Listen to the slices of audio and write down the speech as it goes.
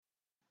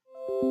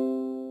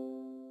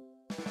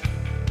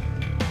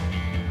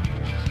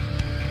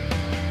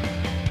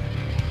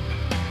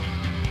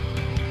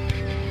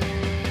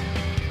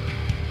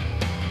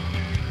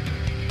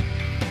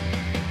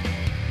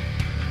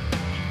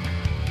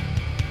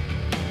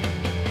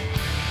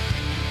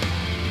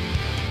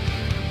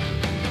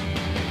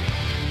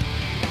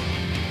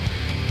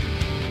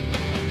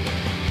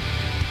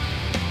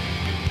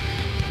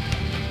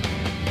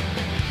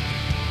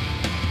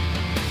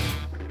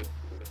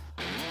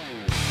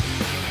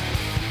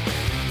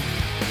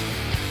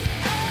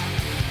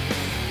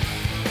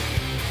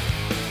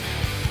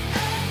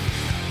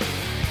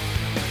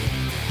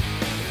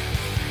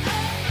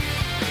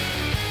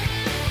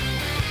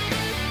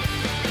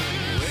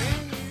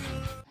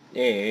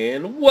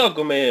And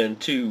welcome in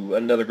to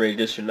another great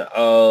edition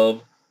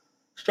of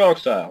Strong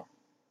Style.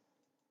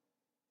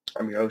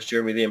 I'm your host,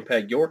 Jeremy the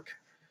Impact York.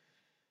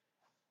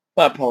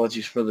 My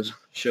apologies for the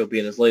show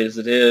being as late as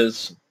it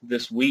is.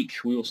 This week,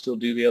 we will still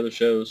do the other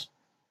shows.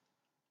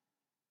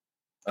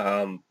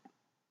 I've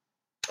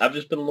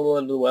just been a little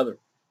under the weather.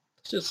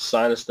 It's just a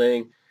sinus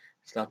thing.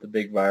 It's not the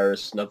big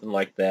virus, nothing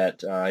like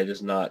that. It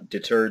has not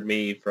deterred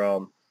me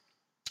from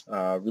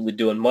really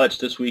doing much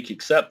this week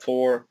except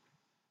for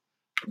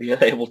being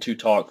able to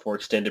talk for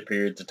extended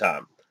periods of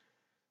time.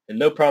 And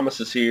no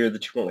promises here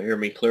that you won't hear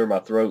me clear my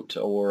throat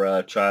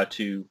or try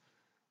to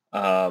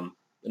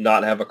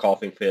not have a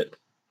coughing fit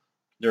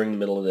during the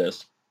middle of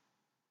this.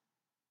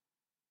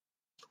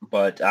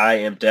 But I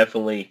am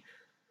definitely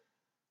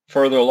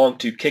further along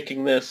to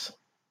kicking this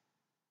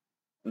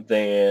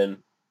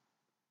than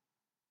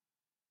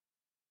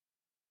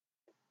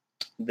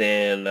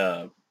in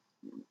the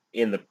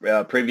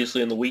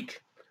previously in the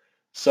week.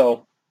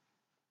 So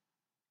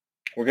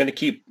we're going to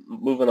keep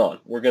moving on.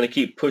 We're going to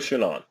keep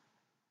pushing on.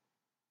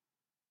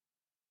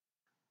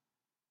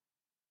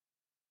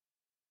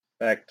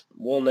 In fact,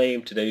 we'll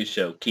name today's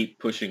show Keep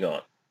Pushing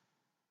On.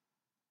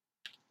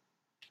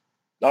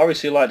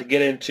 Obviously, I'd like to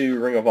get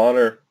into Ring of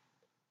Honor.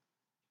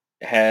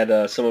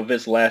 Had some of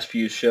its last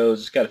few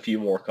shows. It's got a few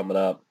more coming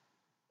up.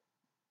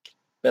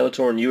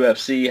 Bellator and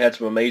UFC had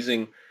some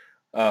amazing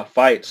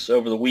fights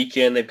over the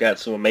weekend. They've got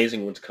some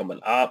amazing ones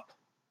coming up.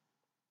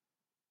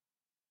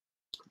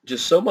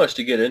 Just so much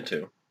to get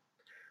into.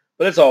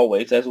 But as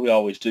always, as we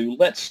always do,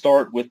 let's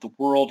start with the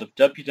world of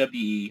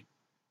WWE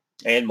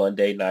and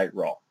Monday Night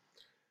Raw.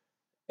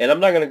 And I'm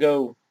not going to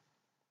go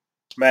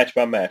match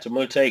by match. I'm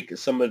going to take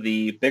some of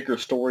the bigger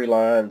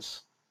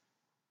storylines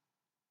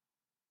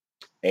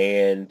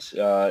and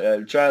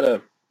try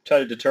to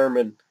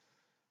determine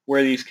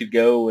where these could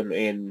go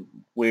and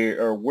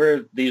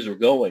where these are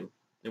going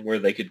and where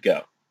they could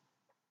go.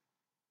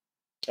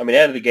 I mean,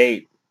 out of the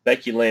gate,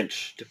 Becky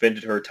Lynch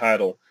defended her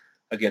title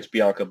against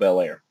Bianca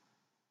Belair.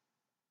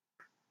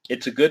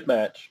 It's a good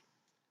match.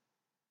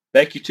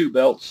 Becky 2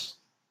 belts,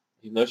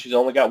 even though she's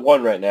only got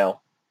one right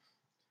now.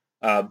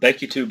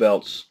 Becky 2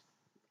 belts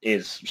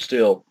is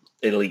still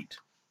elite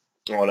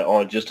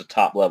on just a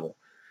top level.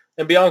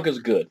 And Bianca's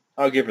good.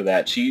 I'll give her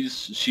that.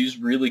 She's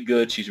really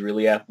good. She's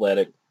really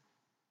athletic.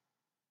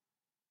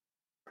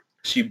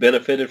 She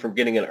benefited from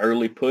getting an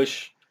early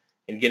push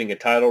and getting a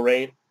title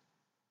reign.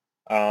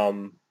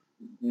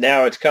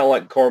 Now it's kind of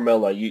like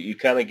Carmella. You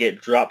kind of get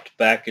dropped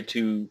back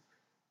into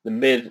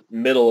the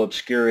middle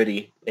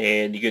obscurity,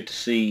 and you get to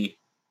see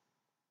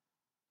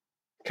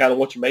kind of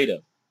what you're made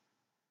of.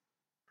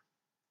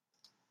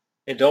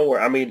 And don't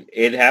worry, I mean,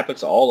 it happens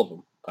to all of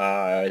them.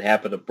 It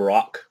happened to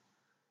Brock.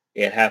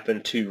 It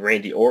happened to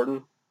Randy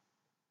Orton.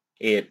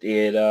 It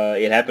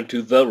happened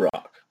to The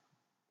Rock.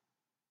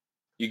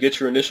 You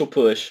get your initial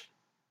push,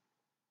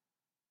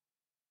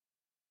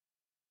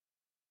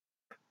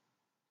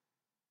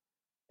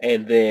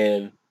 and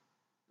then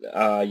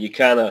you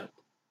kind of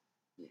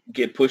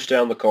get pushed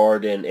down the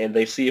card, and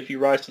they see if you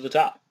rise to the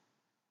top.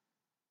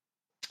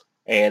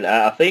 And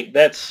I think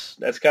that's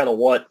kind of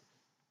what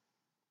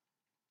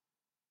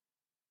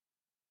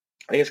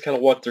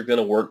they're going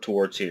to work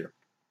towards here.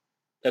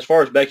 As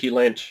far as Becky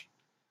Lynch,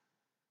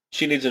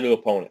 she needs a new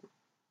opponent.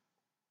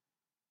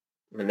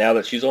 And now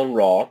that she's on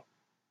Raw,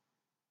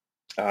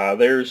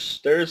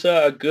 there's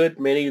a good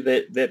many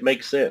that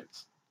make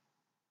sense.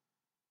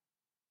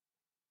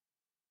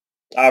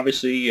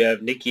 Obviously, you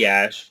have Nikki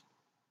Ash.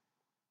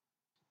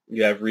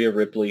 You have Rhea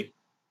Ripley.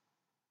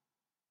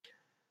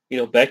 You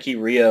know, Becky,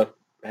 Rhea,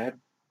 that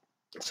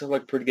sounds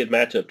like a pretty good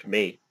matchup to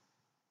me.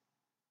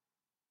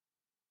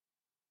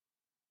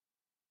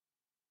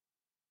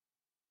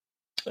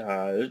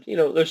 You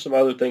know, there's some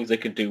other things they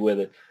can do with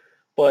it.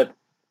 But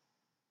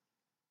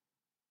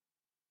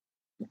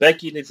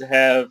Becky needs to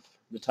have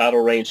the title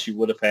reign she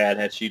would have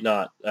had she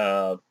not,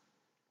 had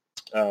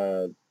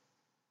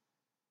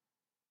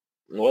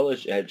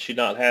she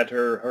not had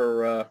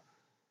her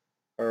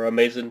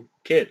amazing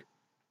kid.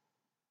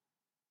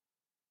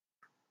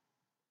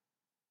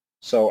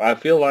 So I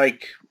feel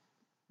like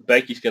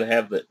Becky's going to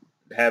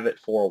have it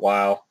for a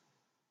while.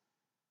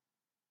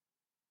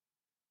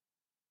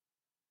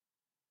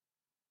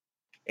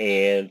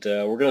 And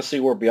we're going to see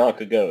where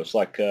Bianca goes.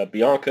 Like,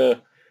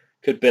 Bianca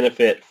could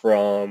benefit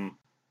from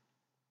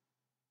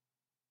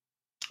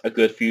a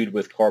good feud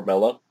with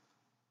Carmella.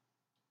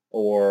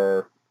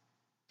 Or,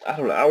 I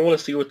don't know. I want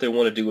to see what they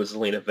want to do with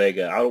Zelina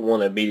Vega. I don't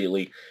want to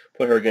immediately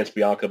put her against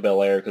Bianca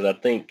Belair because I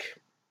think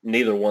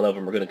neither one of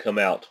them are going to come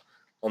out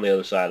on the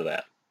other side of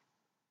that.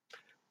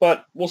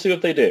 But we'll see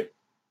what they do.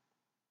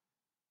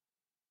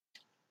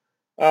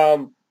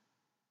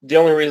 The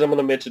only reason I'm going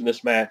to mention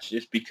this match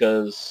is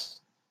because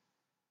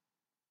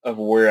of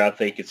where I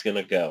think it's going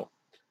to go.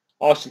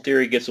 Austin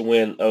Theory gets a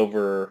win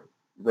over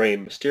Rey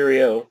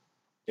Mysterio.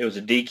 It was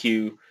a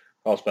DQ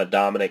caused by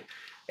Dominic.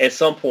 At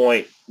some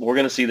point, we're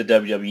going to see the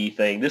WWE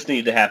thing. This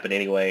needed to happen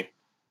anyway.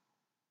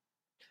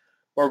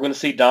 We're going to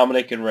see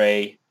Dominic and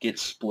Rey get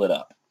split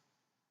up.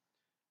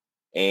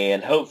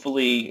 And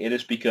hopefully it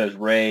is because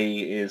Ray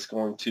is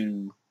going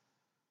to,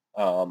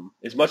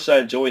 as much as I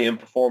enjoy him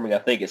performing, I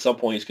think at some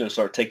point he's going to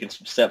start taking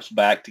some steps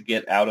back to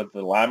get out of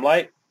the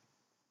limelight.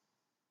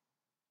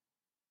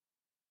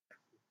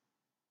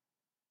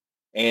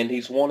 And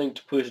he's wanting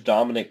to push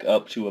Dominic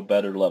up to a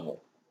better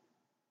level.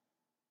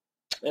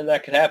 And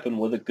that could happen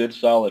with a good,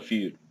 solid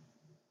feud.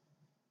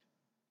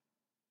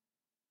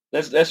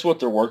 That's what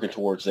they're working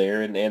towards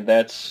there, and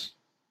that's,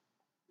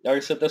 like I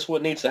said, that's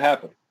what needs to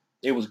happen.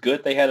 It was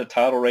good they had a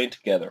title reign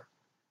together.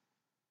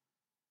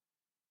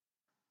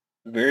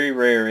 Very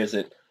rare is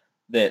it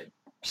that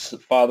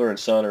father and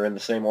son are in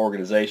the same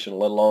organization,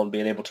 let alone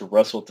being able to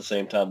wrestle at the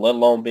same time, let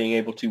alone being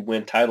able to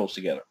win titles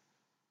together.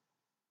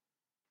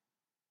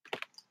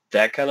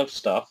 That kind of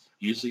stuff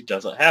usually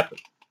doesn't happen.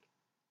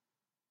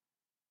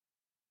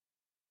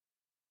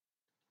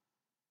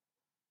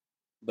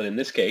 But in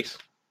this case,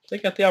 they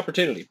got the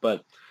opportunity.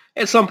 But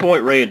at some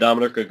point, Ray and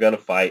Dominic are going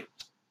to fight.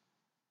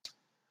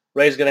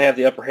 Ray's going to have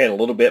the upper hand a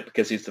little bit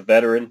because he's the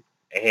veteran.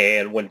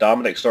 And when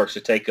Dominic starts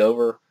to take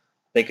over,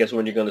 I think that's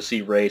when you're going to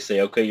see Ray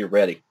say, okay, you're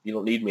ready. You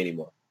don't need me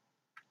anymore.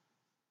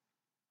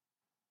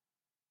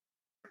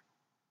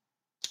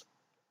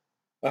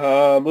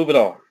 Moving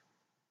on.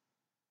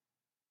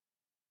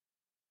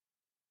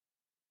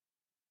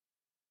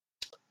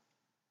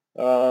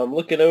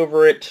 Looking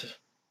over it,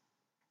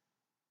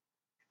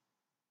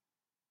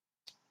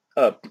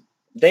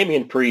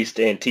 Damian Priest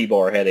and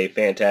T-Bar had a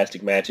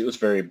fantastic match. It was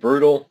very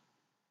brutal,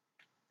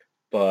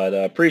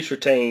 but Priest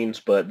retains.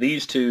 But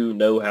these two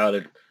know how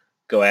to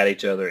go at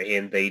each other,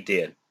 and they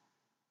did.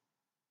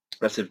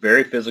 That's a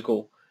very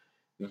physical,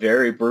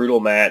 very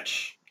brutal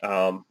match.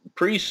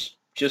 Priest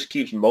just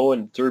keeps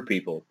mowing through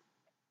people,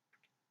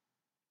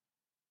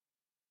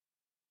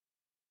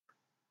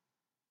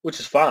 which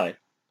is fine.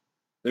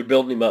 They're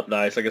building him up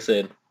nice. Like I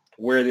said,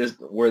 where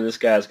this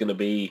guy's going to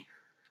be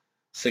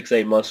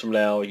 6-8 months from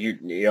now,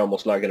 you're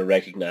almost not going to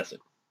recognize it.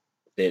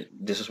 That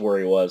this is where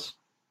he was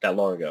that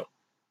long ago.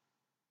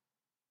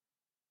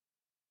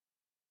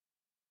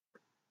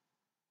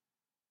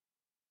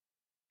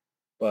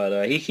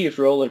 But he keeps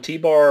rolling.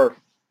 T-Bar,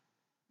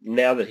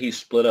 now that he's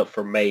split up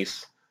from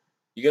Mace,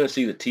 you're going to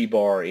see that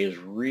T-Bar is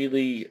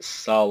really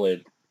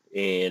solid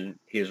in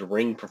his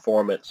ring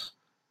performance.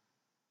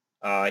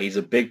 He's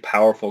a big,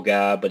 powerful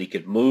guy, but he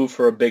could move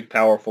for a big,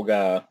 powerful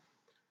guy.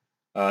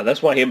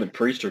 That's why him and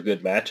Priest are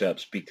good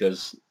matchups,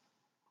 because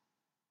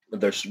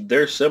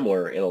they're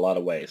similar in a lot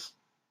of ways.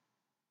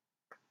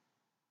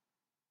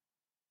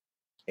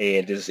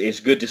 And it's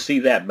good to see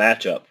that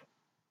matchup.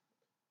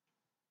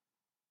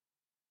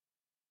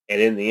 And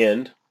in the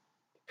end,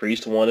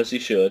 Priest won as he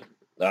should.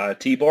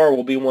 T-Bar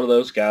will be one of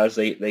those guys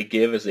they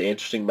give as an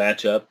interesting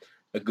matchup,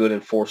 a good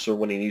enforcer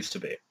when he needs to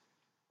be.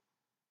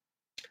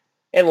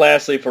 And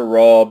lastly, for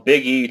Raw,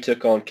 Big E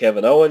took on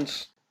Kevin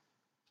Owens.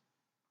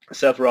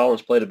 Seth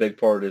Rollins played a big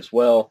part as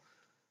well.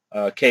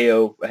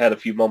 KO had a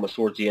few moments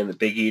towards the end that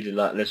Big E did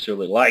not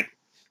necessarily like.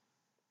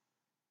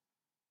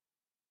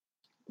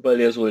 But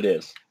it is what it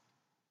is.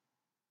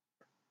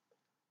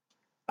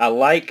 I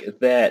like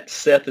that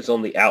Seth is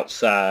on the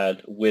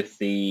outside with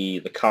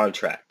the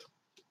contract.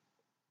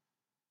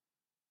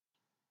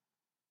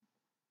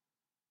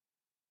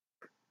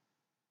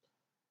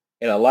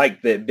 And I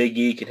like that Big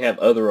E can have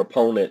other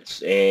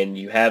opponents, and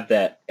you have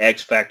that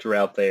X factor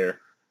out there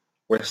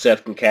where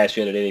Seth can cash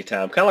in at any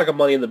time. Kind of like a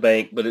Money in the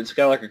Bank, but it's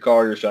kind of like a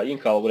Carrier shot. You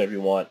can call it whatever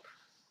you want.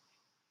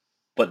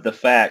 But the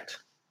fact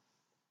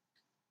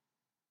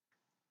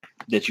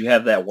that you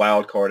have that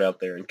wild card out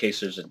there in case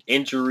there's an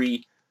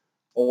injury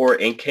or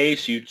in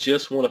case you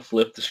just want to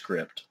flip the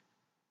script,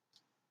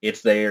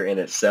 it's there, and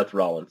it's Seth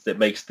Rollins. That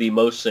makes the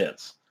most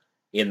sense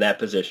in that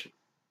position.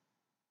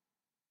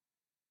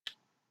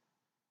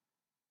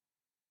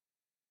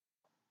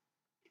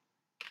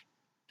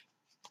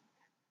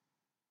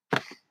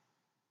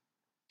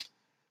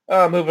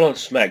 Moving on to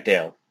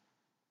SmackDown.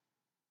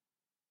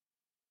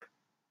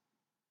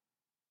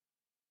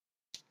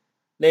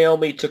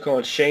 Naomi took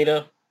on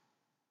Shayna.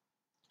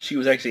 She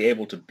was actually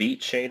able to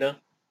beat Shayna.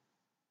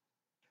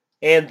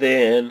 And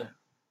then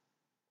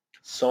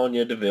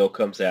Sonya Deville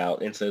comes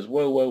out and says,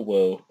 whoa, whoa,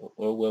 whoa,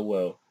 whoa,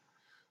 whoa,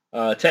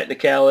 whoa.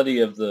 Technicality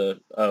of the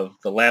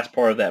last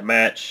part of that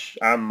match,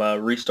 I'm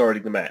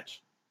restarting the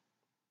match.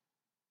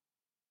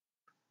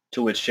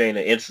 To which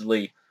Shayna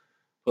instantly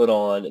put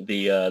on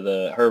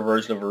the her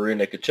version of a rear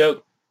naked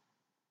choke.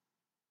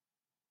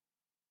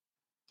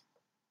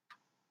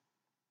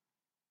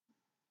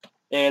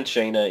 And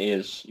Shayna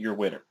is your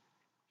winner.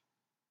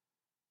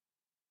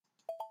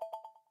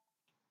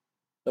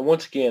 Now,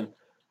 once again,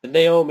 the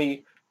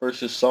Naomi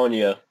versus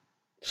Sonya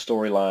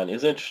storyline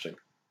is interesting.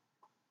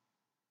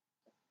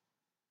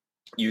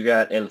 You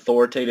got an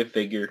authoritative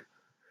figure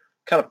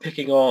kind of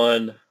picking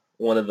on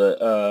one of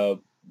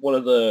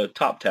the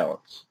top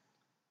talents.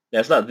 Now,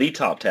 it's not the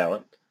top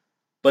talent,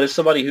 but it's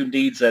somebody who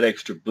needs that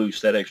extra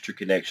boost, that extra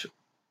connection.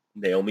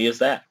 Naomi is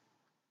that.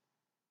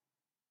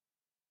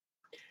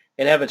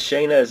 And having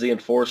Shayna as the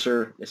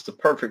enforcer, it's the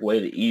perfect way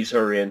to ease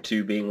her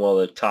into being one of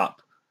the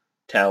top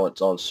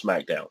talents on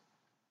SmackDown.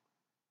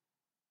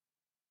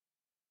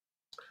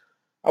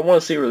 I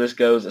want to see where this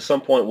goes. At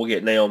some point, we'll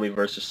get Naomi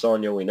versus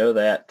Sonya. We know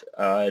that.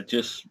 I don't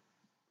think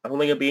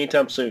it'll be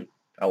anytime soon.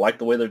 I like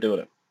the way they're doing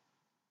it.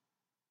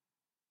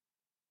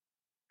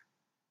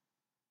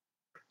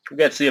 We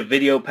got to see a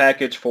video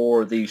package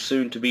for the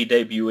soon-to-be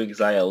debuting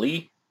Xia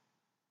Li.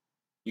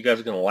 You guys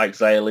are going to like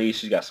Xia Li.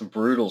 She's got some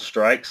brutal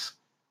strikes.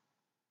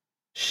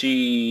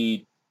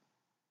 She's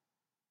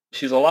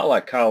a lot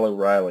like Kyle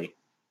O'Reilly,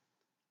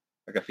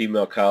 like a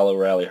female Kyle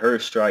O'Reilly. Her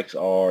strikes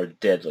are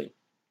deadly.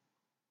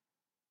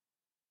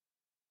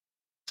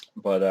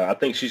 But I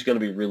think she's going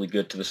to be really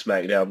good to the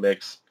Smackdown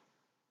mix.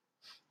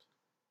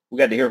 We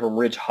got to hear from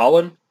Ridge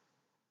Holland.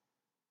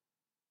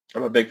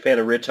 I'm a big fan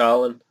of Ridge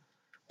Holland.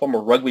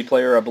 Former rugby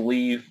player, I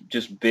believe.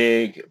 Just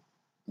big.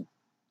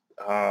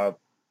 Is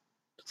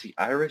he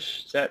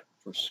Irish? Is that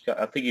for Scott?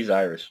 I think he's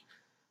Irish.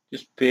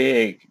 Just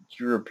big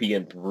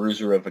European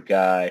bruiser of a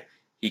guy.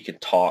 He can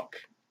talk.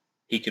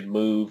 He can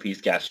move.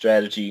 He's got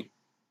strategy.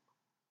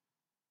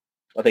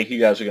 I think you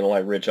guys are going to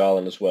like Ridge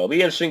Holland as well. It'll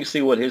be interesting to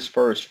see what his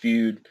first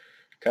feud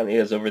kind of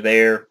is over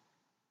there.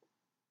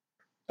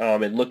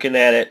 And looking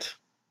at it,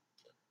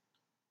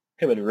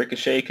 him and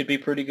Ricochet could be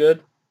pretty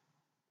good.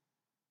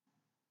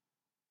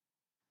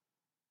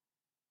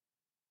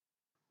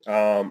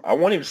 I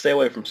want him to stay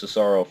away from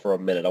Cesaro for a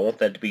minute. I want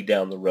that to be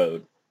down the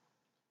road.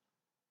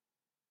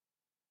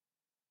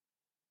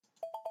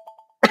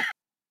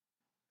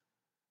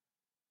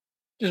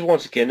 Just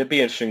once again, it'd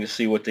be interesting to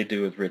see what they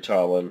do with Ridge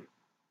Holland.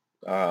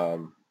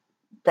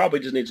 Probably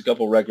just needs a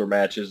couple regular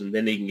matches, and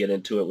then he can get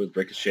into it with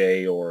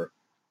Ricochet or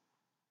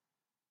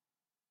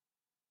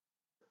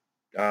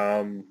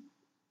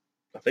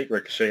I think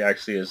Ricochet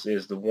actually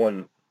is the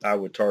one I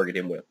would target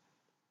him with.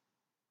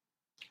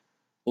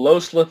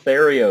 Los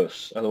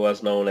Lotharios,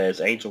 otherwise known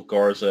as Angel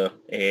Garza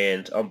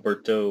and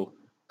Humberto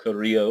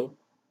Carrillo.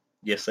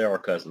 Yes, they are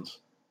cousins.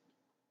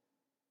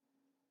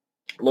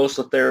 Los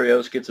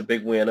Lotharios gets a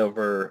big win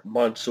over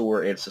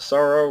Mansoor and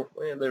Cesaro,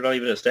 and they're not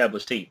even an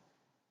established team.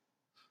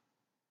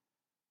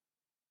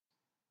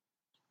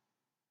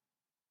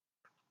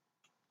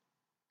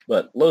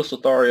 But Los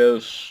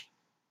Lotharios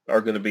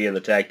are going to be in the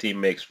tag team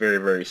mix very,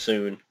 very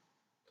soon.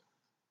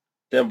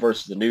 Them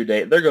versus the New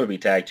Day. They're going to be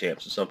tag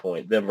champs at some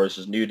point. Them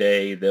versus New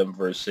Day. Them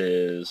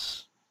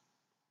versus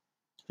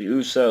the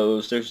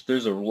Usos.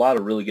 There's a lot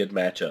of really good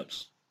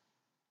matchups.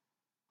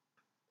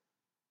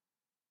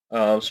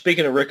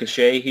 Speaking of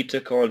Ricochet, he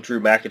took on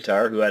Drew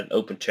McIntyre, who had an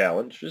open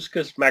challenge, just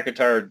because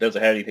McIntyre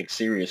doesn't have anything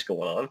serious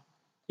going on.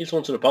 He just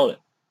wants an opponent.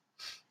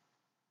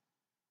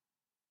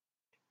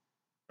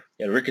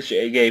 And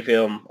Ricochet gave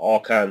him all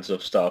kinds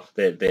of stuff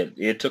that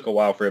it took a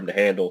while for him to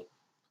handle.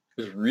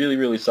 It was a really,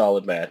 really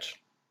solid match.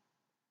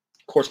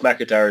 Of course,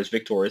 McIntyre is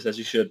victorious, as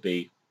he should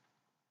be.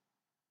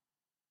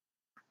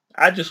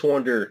 I just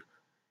wonder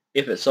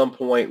if at some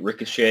point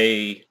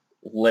Ricochet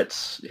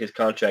lets his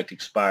contract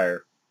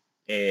expire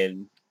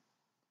and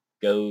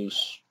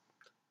goes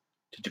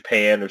to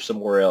Japan or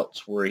somewhere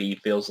else where he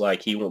feels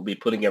like he won't be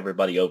putting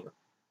everybody over.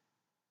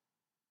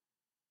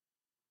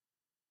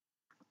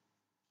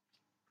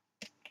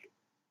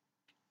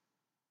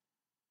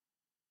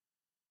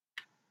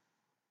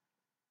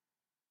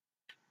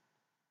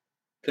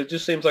 It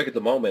just seems like at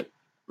the moment,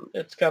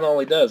 it's kind of all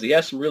he does. He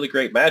has some really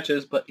great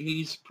matches, but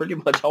he's pretty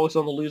much always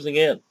on the losing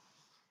end.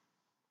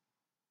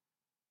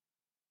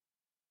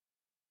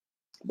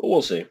 But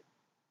we'll see.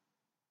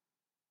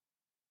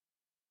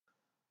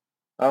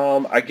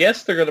 I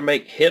guess they're going to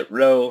make Hit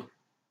Row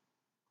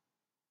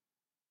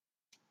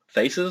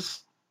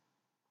faces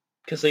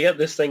because they got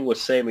this thing with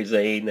Sami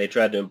Zayn. They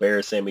tried to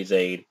embarrass Sami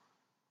Zayn.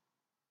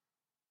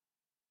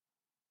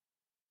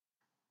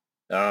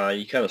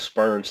 You kind of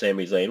spurn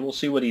Sami Zayn. We'll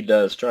see what he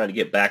does trying to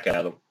get back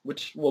at him,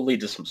 which will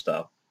lead to some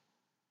stuff.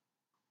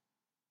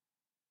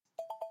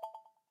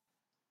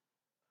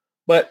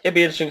 But it'd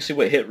be interesting to see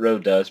what Hit Row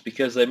does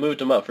because they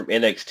moved him up from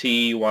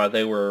NXT while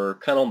they were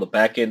kind of on the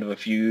back end of a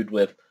feud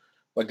with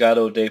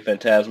Legado Del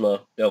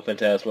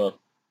Fantasma.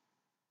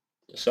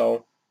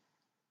 So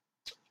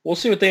we'll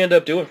see what they end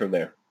up doing from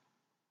there.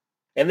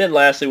 And then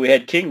lastly, we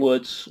had King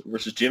Woods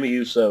versus Jimmy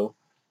Uso,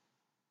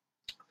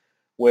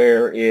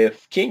 where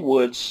if King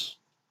Woods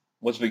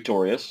was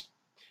victorious,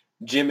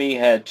 Jimmy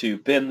had to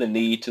bend the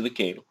knee to the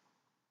King.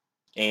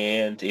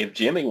 And if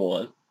Jimmy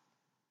won,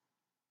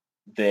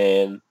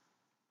 then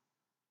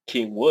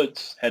King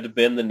Woods had to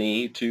bend the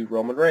knee to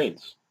Roman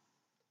Reigns.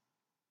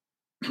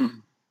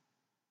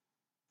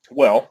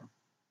 Well,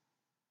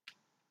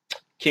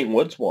 King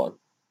Woods won.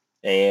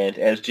 And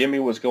as Jimmy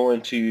was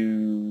going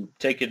to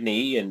take a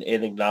knee and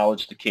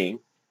acknowledge the King,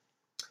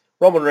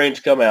 Roman Reigns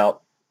come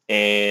out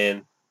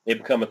and they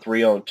become a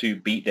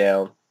 3-on-2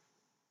 beatdown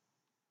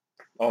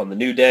on the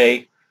New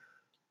Day.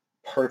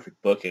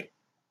 Perfect booking.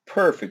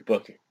 Perfect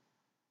booking.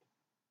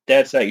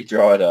 That's how you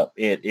draw it up.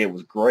 It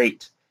was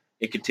great.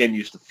 It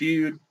continues the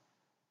feud.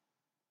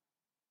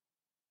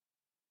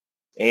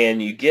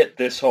 And you get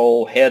this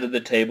whole head of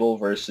the table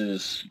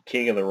versus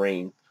King of the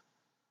Ring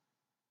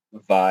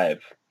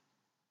vibe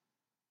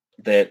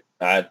that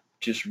I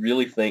just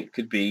really think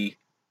could be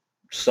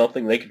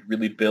something they could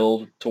really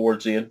build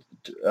towards the end,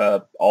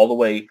 all the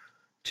way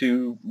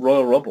to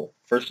Royal Rumble,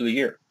 first of the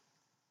year.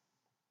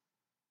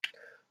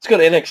 Let's go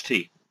to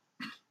NXT.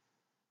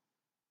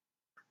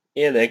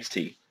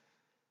 NXT.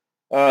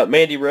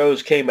 Mandy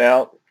Rose came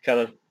out, kind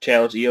of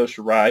challenged Io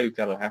Shirai, who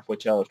kind of halfway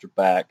challenged her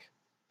back.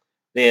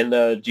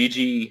 Then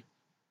Gigi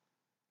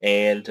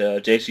and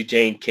JC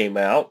Jane came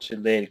out,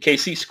 and then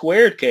KC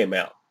Squared came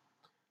out,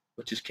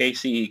 which is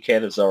KC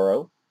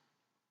Catanzaro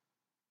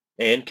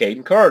and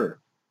Caden Carter.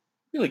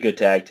 Really good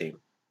tag team.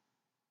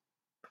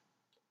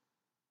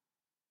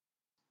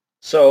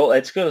 So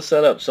it's going to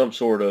set up some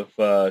sort of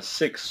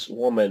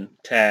 6-woman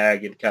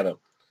tag and kind of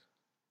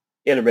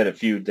intermittent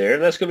feud there,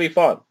 and that's going to be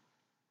fun.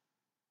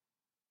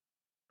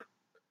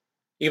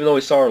 Even though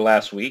we saw her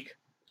last week,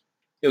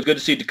 it was good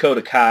to see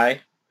Dakota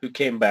Kai, who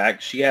came back.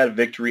 She had a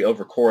victory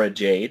over Cora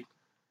Jade,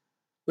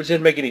 which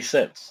didn't make any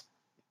sense.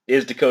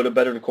 Is Dakota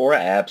better than Cora?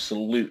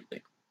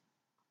 Absolutely.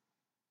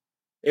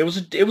 It was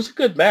a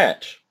good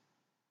match.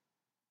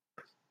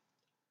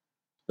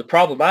 The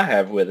problem I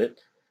have with it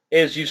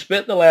is you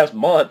spent the last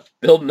month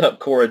building up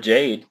Cora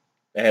Jade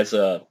as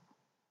a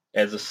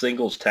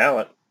singles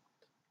talent,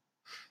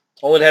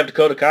 only to have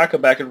Dakota Kai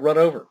come back and run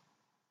over.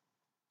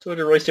 So it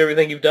erased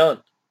everything you've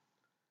done.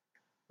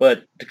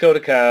 But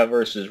Dakota Kai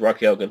versus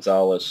Raquel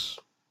Gonzalez,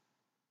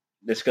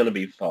 it's going to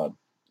be fun.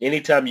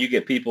 Anytime you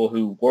get people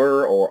who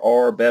were or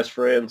are best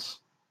friends,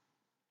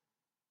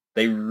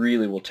 they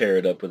really will tear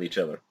it up with each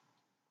other.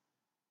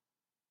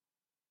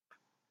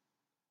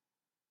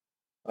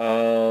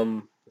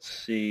 Let's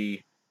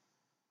see.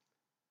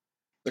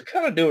 They're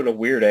kind of doing a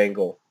weird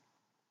angle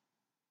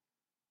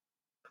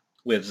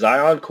with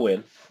Zion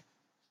Quinn,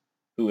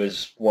 who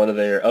is one of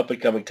their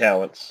up-and-coming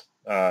talents.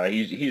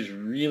 He's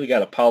really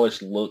got a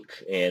polished look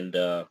and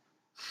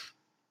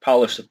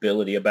polished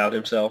ability about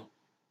himself.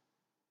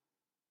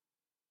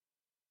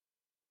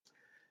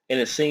 And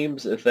it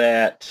seems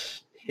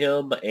that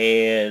him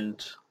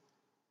and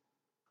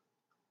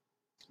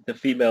the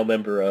female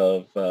member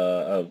of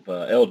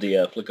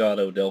LDF,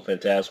 Legado del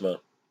Fantasma,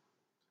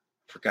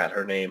 forgot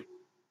her name.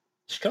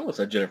 She kind of looks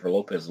like Jennifer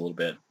Lopez a little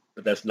bit,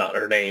 but that's not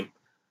her name.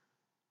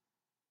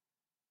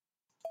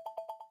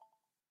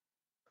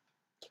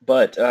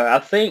 But I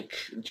think,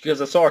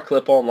 because I saw a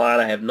clip online,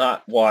 I have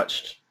not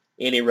watched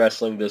any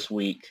wrestling this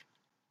week.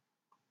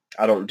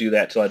 I don't do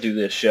that till I do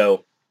this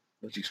show,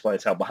 which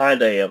explains how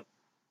behind I am.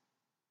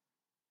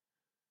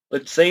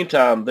 But at the same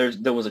time,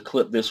 there was a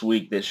clip this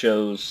week that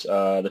shows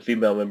the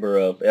female member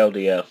of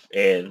LDF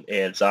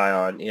and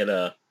Zion in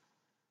a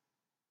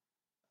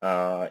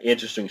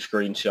interesting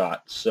screenshot.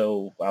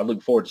 So I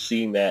look forward to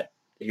seeing that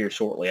here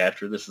shortly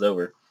after this is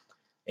over.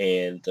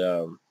 And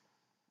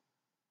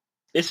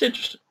it's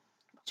interesting.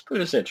 It's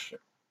pretty interesting.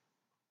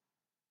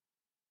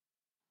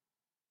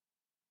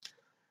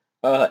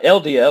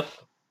 LDF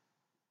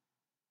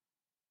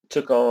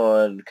took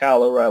on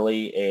Kyle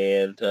O'Reilly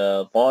and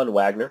Von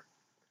Wagner.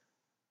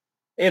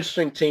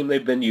 Interesting team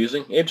they've been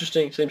using.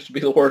 Interesting seems to be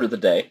the word of the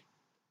day.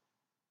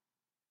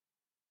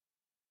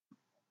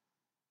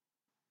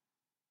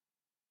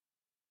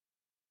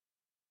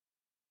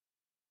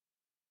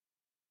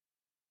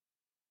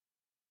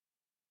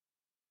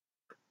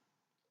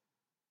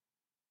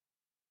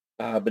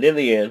 But in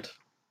the end,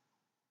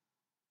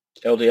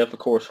 LDF, of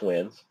course,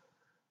 wins.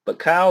 But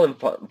Kyle and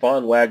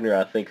Von Wagner,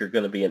 I think, are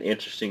going to be an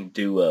interesting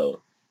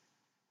duo.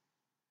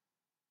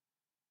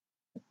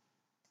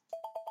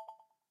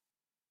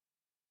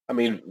 I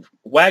mean,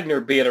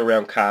 Wagner being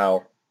around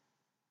Kyle,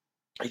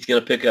 he's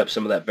going to pick up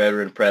some of that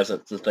veteran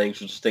presence and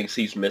things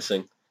he's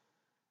missing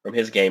from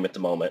his game at the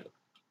moment.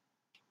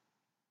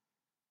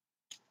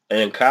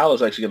 And Kyle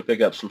is actually going to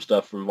pick up some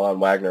stuff from Von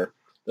Wagner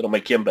that'll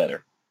make him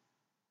better.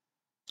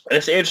 And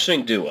it's an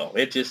interesting duo.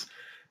 It's an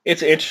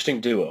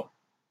interesting duo.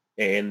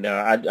 And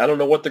I don't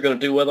know what they're going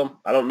to do with them.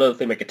 I don't know if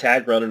they make a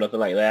tag run or nothing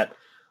like that.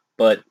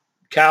 But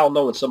Kyle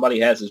knowing somebody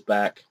has his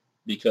back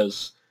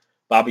because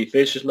Bobby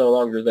Fish is no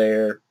longer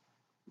there.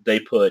 They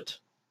put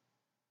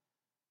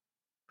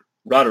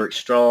Roderick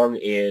Strong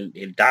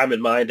in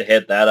Diamond Mine to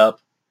head that up.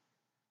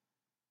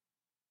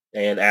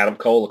 And Adam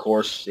Cole, of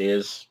course,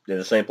 is in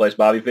the same place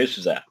Bobby Fish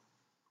is at.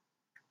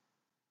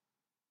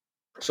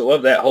 So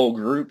of that whole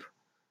group,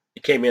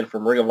 it came in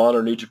from Ring of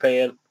Honor New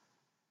Japan.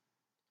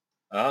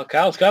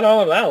 Kyle's kind of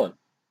on an island.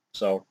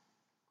 So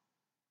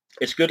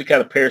it's good to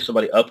kind of pair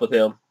somebody up with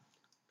him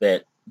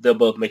that they'll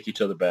both make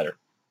each other better.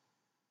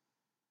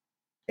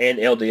 And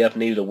LDF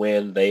needed a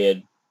win. They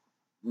had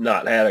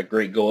not had a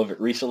great go of it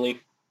recently.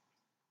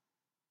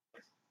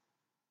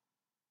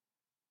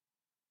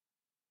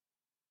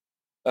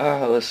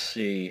 Let's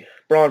see.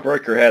 Braun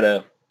Breaker had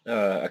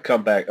a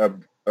comeback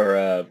or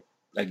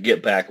a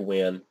get back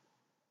win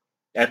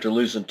after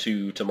losing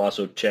to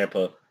Tommaso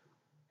Ciampa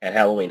at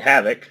Halloween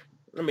Havoc.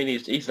 I mean,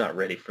 he's not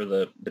ready for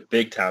the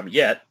big time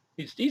yet.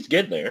 He's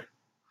getting there.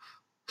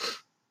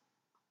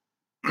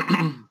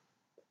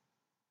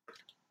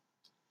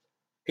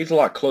 He's a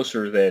lot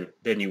closer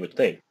than you would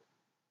think.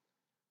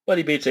 But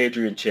he beats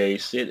Adrian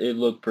Chase. It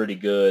looked pretty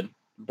good.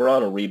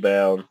 Braun a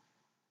rebound.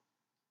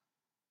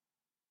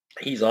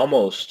 He's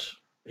almost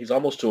he's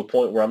almost to a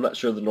point where I'm not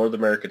sure the North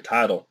American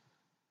title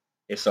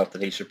is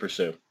something he should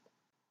pursue.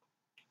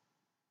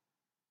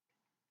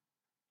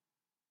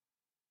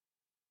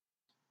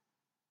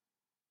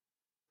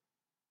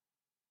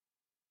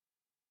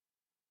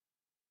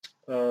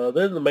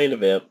 Then the main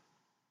event,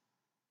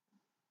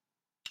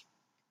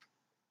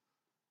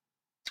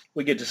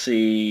 we get to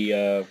see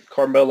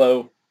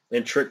Carmelo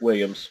and Trick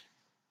Williams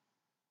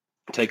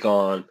take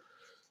on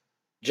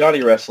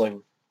Johnny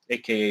Wrestling,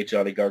 a.k.a.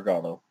 Johnny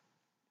Gargano,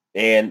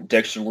 and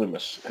Dexter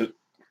Lumis,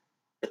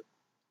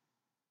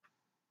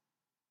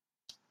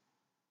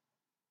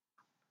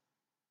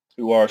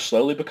 who are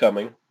slowly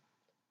becoming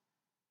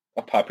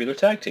a popular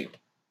tag team.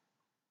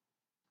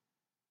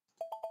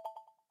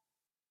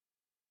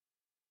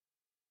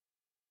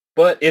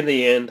 But in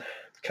the end,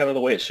 kind of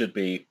the way it should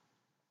be,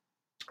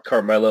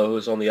 Carmelo,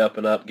 who's on the up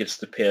and up, gets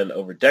the pin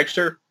over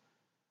Dexter.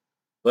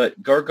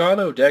 But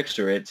Gargano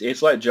Dexter,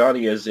 it's like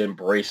Johnny has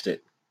embraced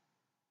it.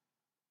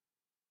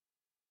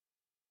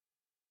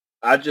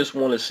 I just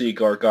want to see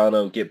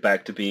Gargano get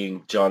back to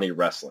being Johnny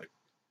Wrestling.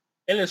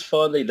 And it's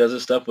fun that he does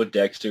his stuff with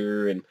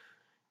Dexter and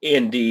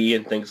Indy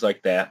and things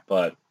like that,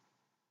 but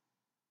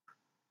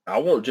I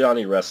want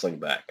Johnny Wrestling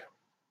back.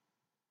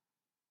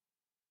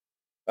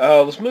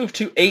 Let's move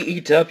to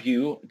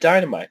AEW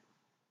Dynamite.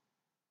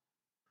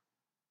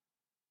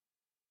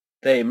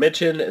 They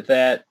mentioned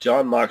that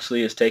Jon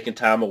Moxley has taken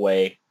time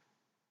away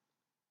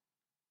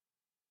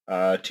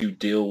to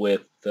deal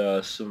with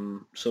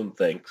some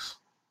things.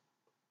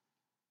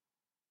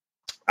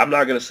 I'm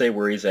not going to say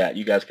where he's at.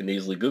 You guys can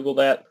easily Google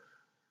that.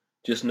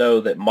 Just know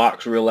that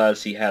Mox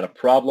realized he had a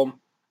problem.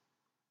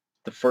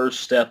 The first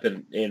step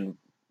in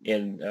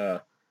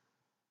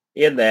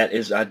that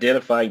is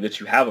identifying that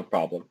you have a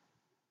problem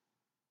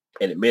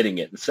and admitting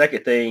it. The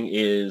second thing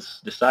is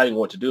deciding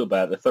what to do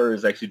about it. The third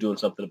is actually doing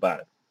something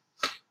about it.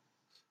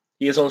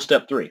 He is on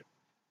step 3.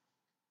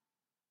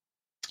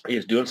 He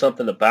is doing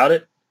something about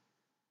it.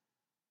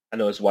 I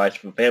know his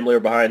wife and family are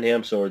behind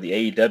him, so are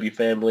the AEW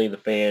family, the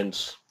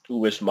fans who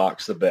wish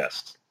Mox the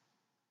best.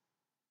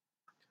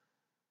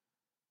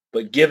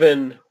 But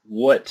given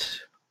what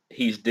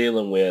he's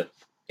dealing with,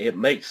 it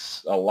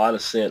makes a lot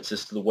of sense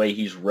as to the way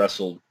he's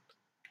wrestled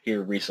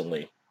here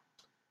recently.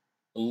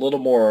 A little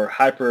more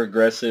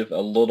hyper-aggressive,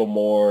 a little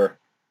more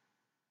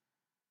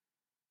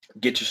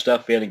get your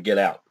stuff in and get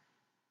out.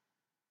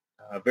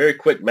 Very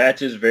quick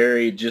matches,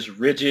 very just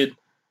rigid.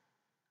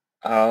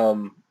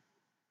 Not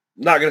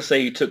going to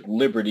say he took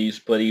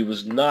liberties, but he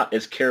was not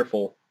as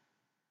careful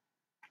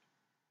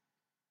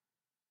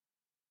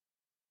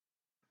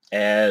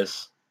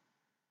as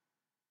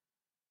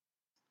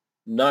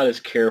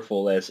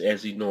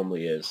he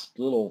normally is.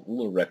 A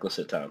little reckless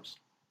at times.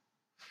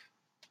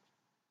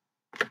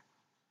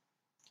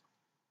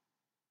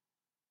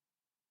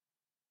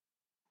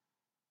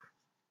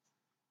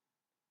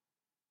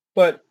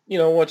 But,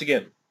 once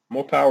again,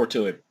 more power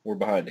to him. We're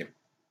behind him.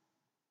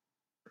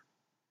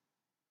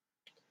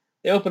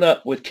 They open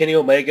up with Kenny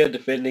Omega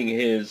defending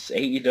his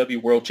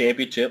AEW World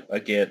Championship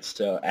against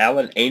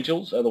Alan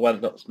Angels, otherwise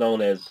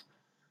known as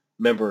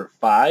Member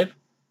 5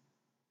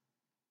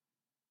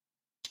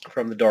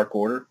 from the Dark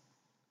Order.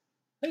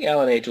 I think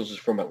Alan Angels is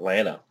from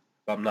Atlanta,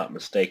 if I'm not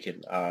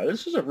mistaken.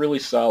 This is a really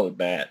solid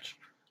match.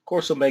 Of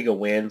course, Omega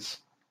wins.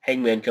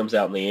 Hangman comes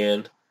out in the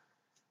end.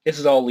 This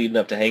is all leading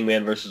up to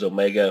Hangman versus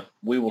Omega.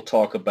 We will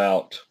talk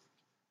about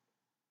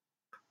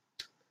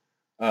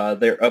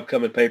their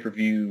upcoming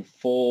pay-per-view,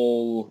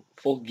 Full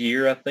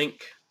Gear, I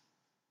think.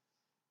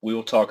 We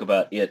will talk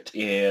about it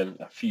in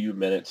a few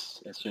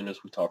minutes as soon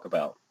as we talk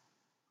about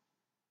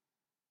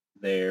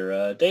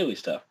their daily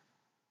stuff.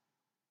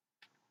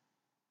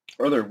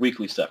 Or their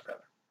weekly stuff, rather.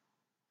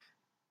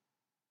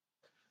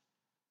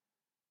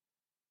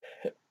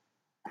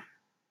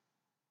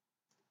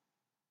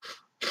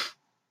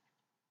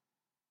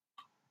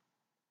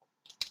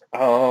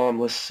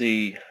 Let's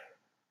see.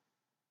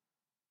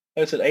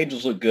 Like I said,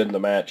 Angels look good in the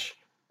match.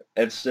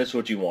 That's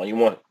what you want. You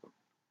want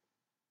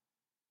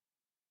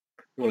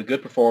a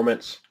good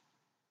performance,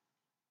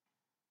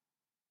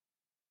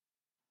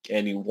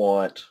 and you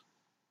want,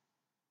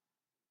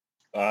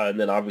 and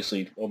then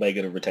obviously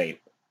Omega to retain.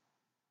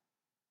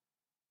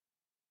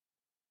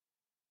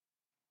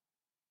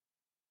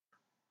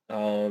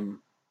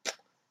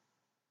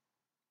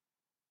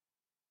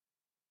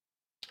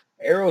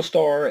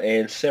 Aerostar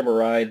and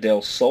Samurai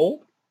del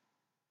Sol.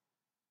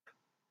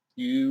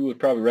 You would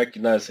probably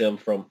recognize him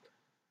from,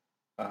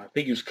 I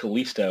think he was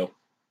Kalisto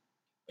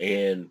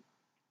in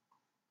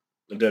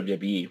the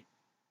WWE.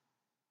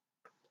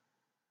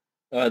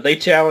 They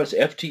challenged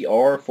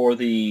FTR for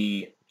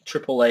the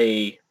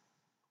AAA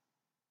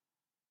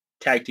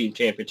Tag Team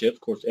Championship.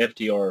 Of course,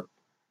 FTR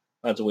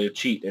finds a way to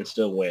cheat and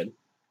still win.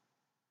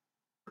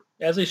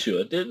 As they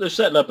should. They're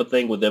setting up a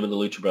thing with them and the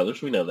Lucha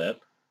Brothers. We know that.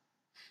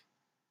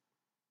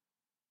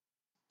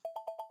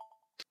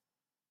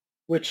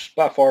 Which,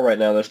 by far right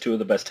now, that's 2 of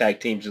the best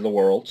tag teams in the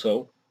world.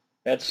 So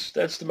that's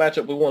the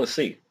matchup we want to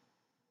see.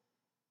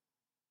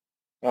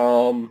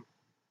 The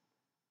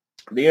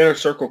Inner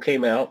Circle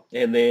came out,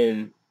 and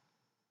then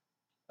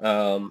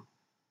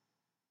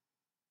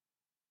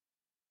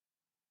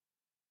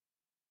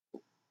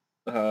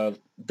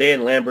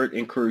Dan Lambert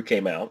and crew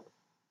came out.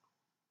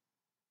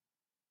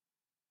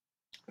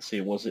 Let's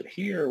see, was it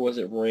here or was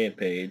it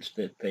Rampage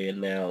that they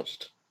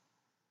announced?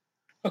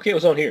 Okay, it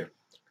was on here.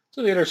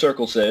 So the Inner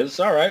Circle says,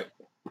 all right,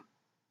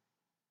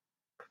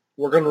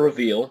 we're going to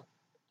reveal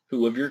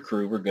who of your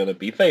crew we're going to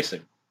be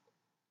facing.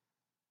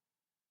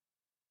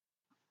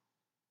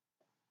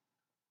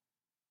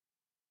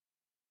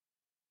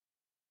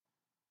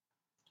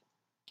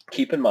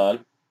 Keep in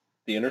mind,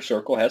 the Inner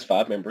Circle has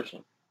 5 members.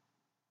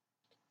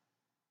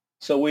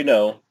 So we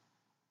know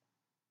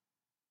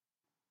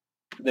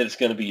that it's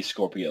going to be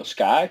Scorpio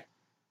Sky.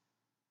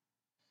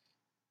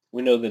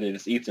 We know that it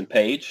is Ethan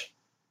Page.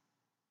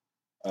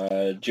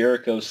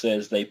 Jericho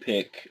says they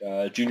pick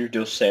Junior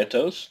Dos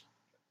Santos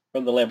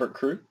from the Lambert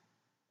crew.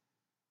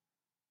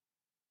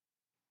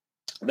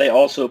 They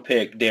also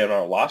pick Dan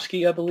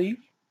Arlovsky, I believe.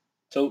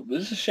 So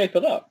this is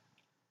shaping up.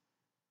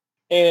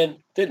 And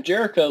then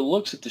Jericho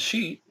looks at the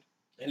sheet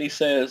and he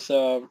says,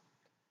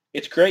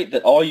 it's great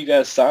that all you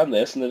guys signed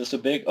this and that it's a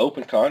big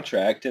open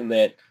contract and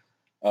that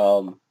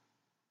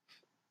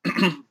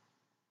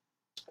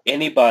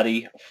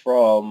anybody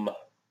from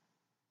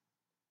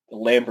the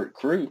Lambert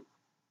crew,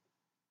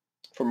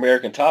 from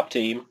American Top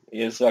Team,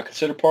 is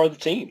considered part of the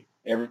team.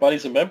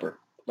 Everybody's a member.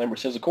 Lambert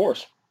says, of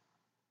course.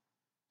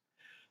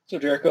 So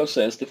Jericho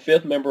says the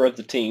 5th member of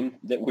the team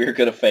that we're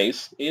going to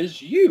face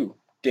is you,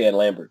 Dan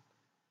Lambert.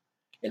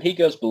 And he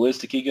goes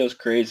ballistic. He goes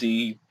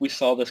crazy. We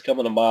saw this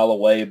coming a mile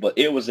away, but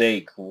it was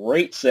a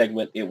great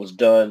segment. It was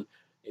done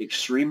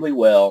extremely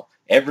well.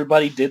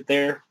 Everybody did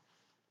their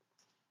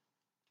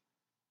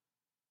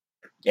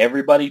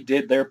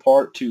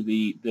part to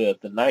the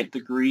 9th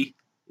degree.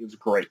 It was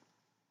great.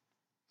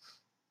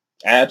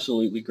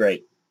 Absolutely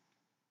great.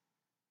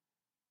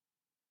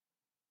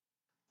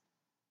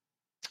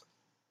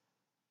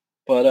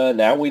 But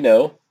now we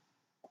know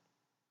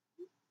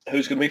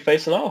who's going to be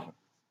facing off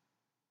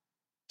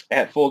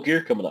at Full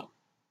Gear coming up.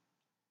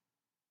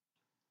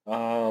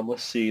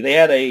 Let's see. They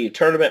had a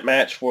tournament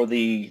match for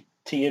the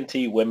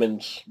TNT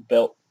Women's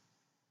Belt.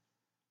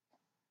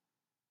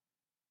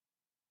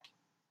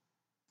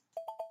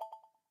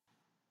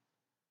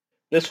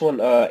 This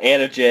one,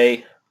 Anna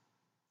Jay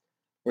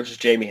versus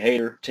Jamie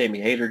Hayter.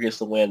 Jamie Hayter gets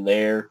the win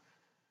there.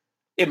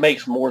 It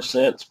makes more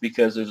sense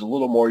because there's a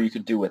little more you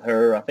could do with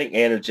her. I think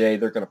Anna Jay,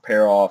 they're going to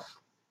pair off.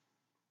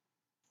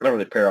 Not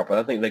really pair off, but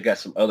I think they got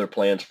some other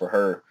plans for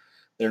her.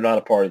 They're not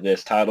a part of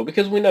this title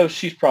because we know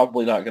she's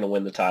probably not going to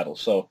win the title.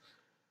 So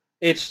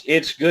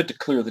it's good to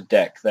clear the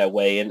deck that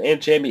way.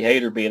 And Jamie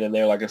Hayter being in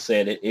there, like I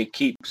said, it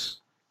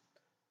keeps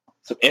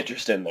some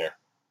interest in there.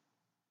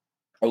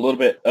 A little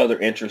bit other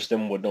interest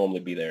than would normally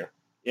be there.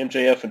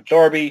 MJF and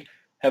Darby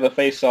have a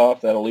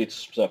face-off. That'll lead to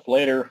some stuff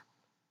later.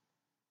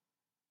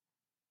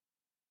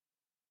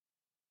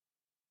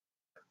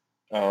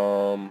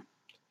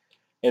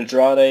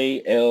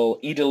 Andrade El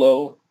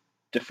Idolo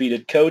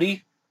defeated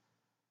Cody.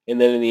 And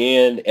then in the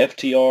end,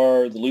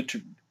 FTR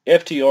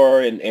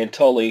and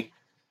Tully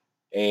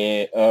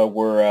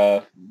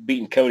were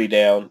beating Cody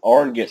down.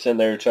 Arn gets in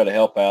there to try to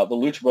help out. The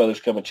Lucha Brothers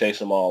come and chase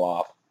them all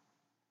off.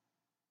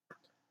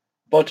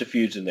 Bunch of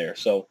feuds in there.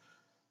 So it'll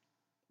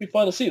be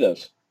fun to see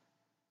those.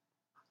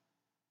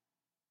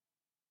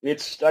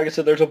 It's, like I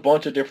said, there's a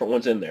bunch of different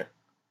ones in there.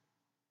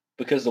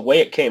 Because the way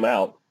it came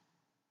out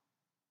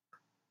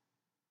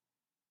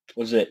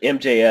was that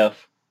MJF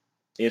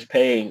is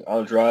paying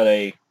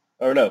Andrade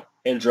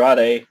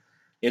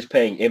is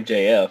paying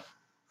MJF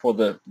for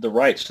the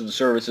rights to the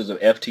services of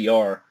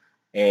FTR,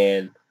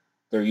 and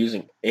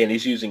Andrade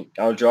is using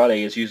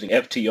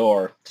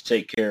FTR to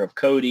take care of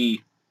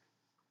Cody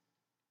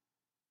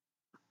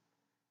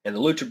and the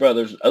Lucha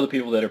Brothers, other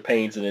people that are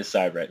pains in his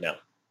side right now.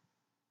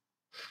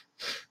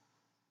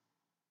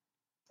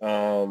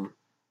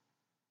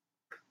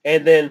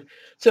 And then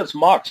since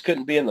Mox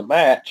couldn't be in the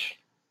match,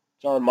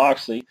 Jon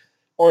Moxley,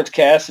 Orange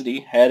Cassidy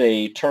had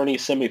a tourney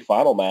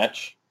semifinal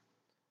match,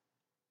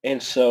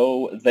 and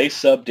so they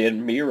subbed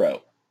in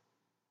Miro.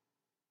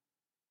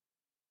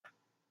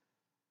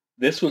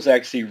 This was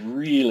actually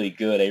really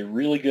good, a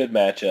really good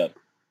matchup.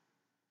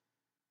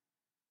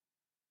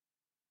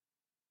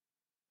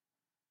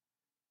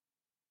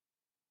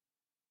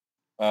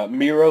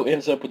 Miro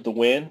ends up with the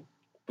win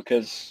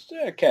because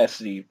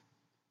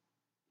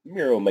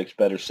Miro makes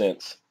better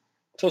sense.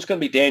 So it's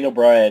going to be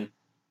Brian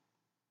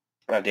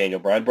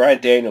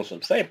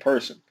Danielson, same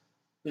person.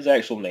 His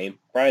actual name,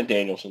 Brian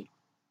Danielson,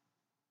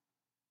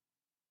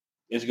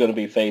 is going to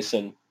be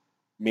facing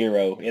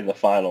Miro in the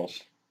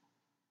finals.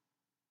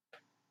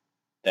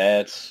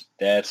 That's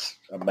a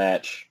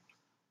match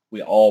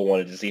we all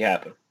wanted to see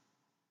happen.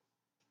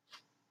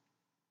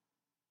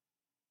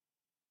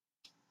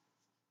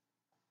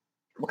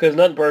 Because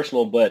nothing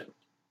personal, but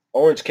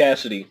Orange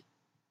Cassidy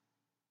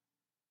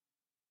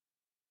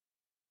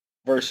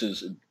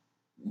versus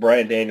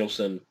Brian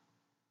Danielson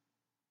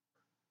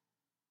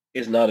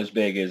is not as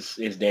big as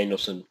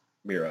Danielson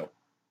Miro.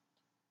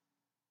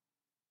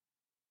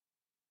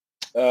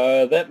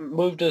 That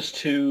moved us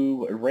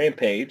to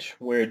Rampage,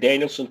 where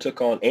Danielson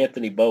took on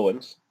Anthony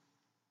Bowens.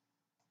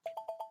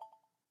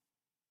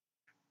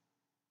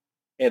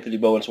 Anthony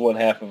Bowen's one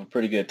half of a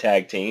pretty good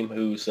tag team,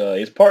 whose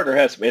his partner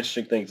has some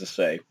interesting things to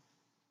say.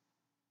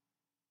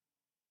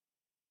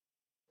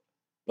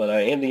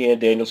 But in the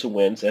end, Danielson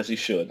wins, as he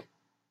should.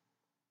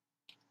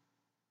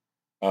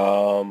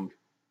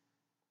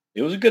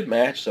 It was a good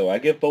match, so I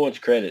give Bowens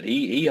credit.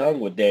 He hung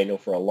with Danielson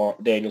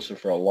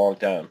for a long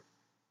time.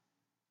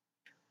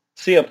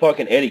 CM Punk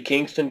and Eddie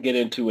Kingston get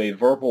into a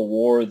verbal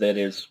war that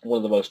is one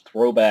of the most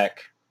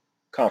throwback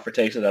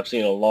confrontations I've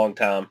seen in a long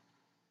time.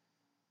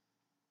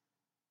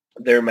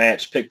 Their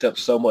match picked up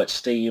so much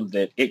steam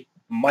that it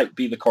might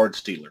be the card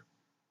stealer.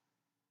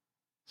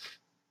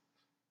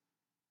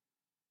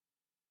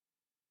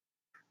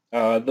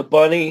 The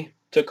Bunny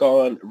took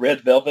on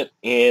Red Velvet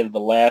in the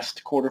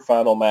last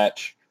quarterfinal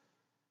match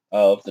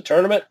of the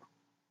tournament.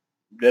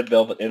 Red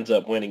Velvet ends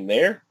up winning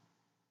there.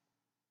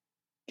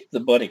 Give the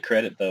Bunny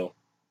credit, though.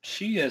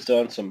 She has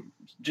done some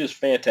just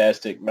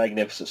fantastic,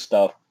 magnificent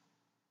stuff.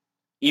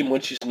 Even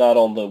when she's not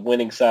on the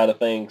winning side of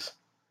things,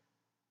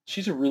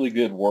 she's a really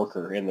good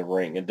worker in the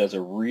ring and does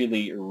a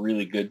really,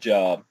 really good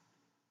job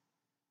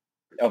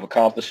of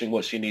accomplishing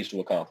what she needs to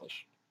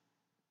accomplish.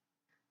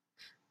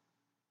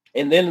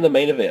 And then in the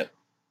main event,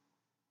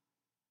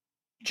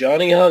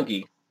 Johnny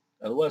Hungy,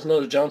 otherwise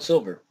known as John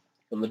Silver,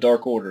 from the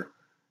Dark Order,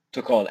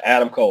 took on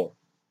Adam Cole.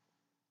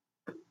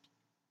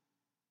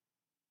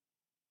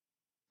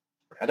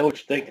 I know what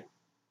you're thinking.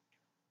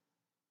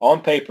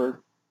 On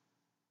paper,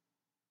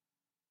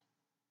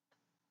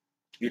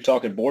 you're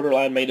talking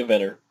borderline main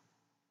eventer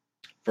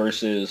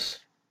versus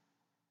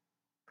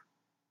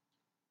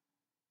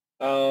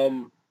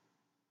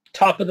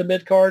top of the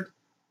mid card,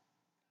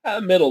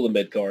 middle of the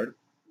mid card.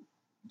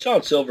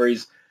 John Silver,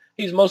 he's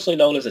mostly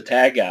known as a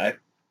tag guy.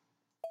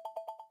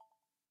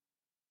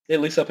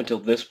 At least up until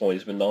this point,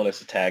 he's been known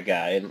as a tag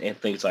guy and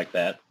things like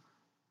that.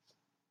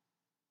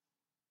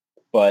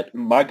 But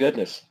my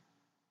goodness,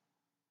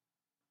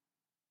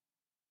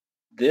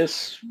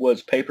 this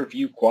was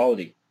pay-per-view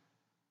quality.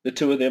 The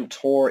two of them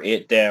tore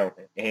it down,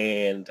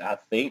 and I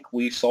think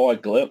we saw a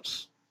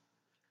glimpse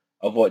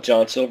of what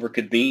John Silver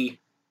could be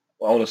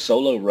on a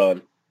solo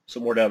run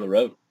somewhere down the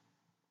road.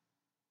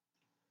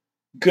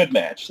 Good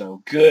match,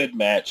 though. Good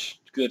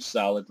match. Good,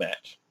 solid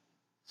match.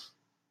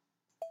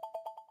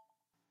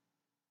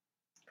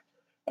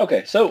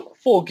 Okay, so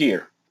Full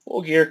Gear.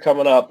 Full Gear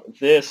coming up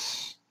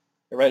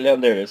right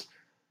down there it is,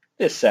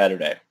 this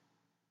Saturday.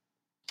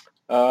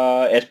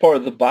 As part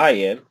of the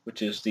buy-in,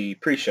 which is the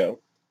pre-show,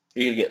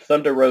 you're going to get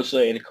Thunder Rosa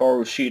and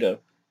Hikaru Shida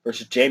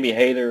versus Jamie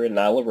Hayter and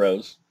Nyla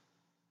Rose.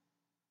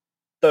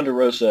 Thunder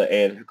Rosa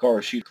and Hikaru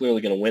Shida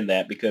clearly going to win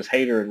that because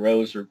Hayter and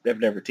Rose have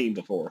never teamed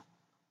before.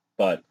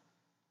 But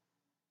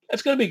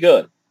that's going to be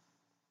good.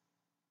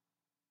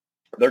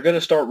 They're going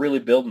to start really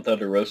building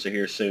Thunder Rosa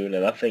here soon,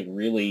 and I think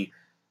really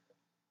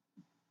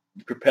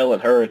propelling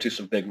her into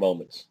some big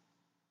moments.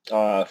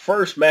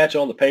 First match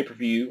on the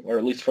pay-per-view, or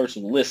at least first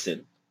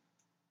listed,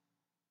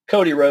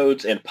 Cody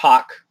Rhodes and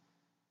Pac,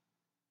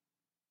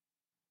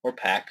 or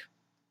Pac,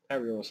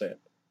 however you want to say it,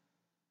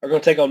 are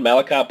going to take on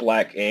Malachi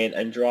Black and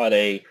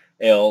Andrade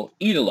El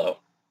Idolo.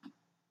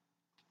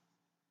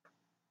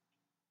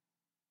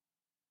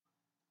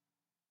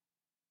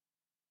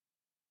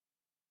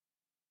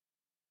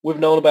 We've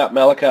known about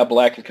Malachi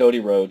Black and Cody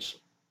Rhodes.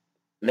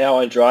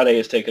 Now Andrade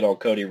has taken on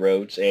Cody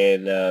Rhodes,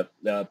 and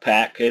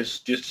Pac has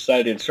just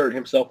decided to insert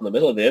himself in the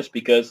middle of this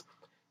because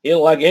he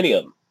don't like any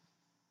of them.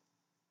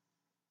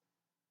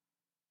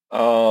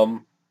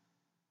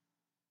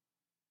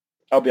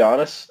 I'll be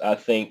honest, I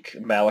think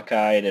Malachi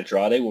and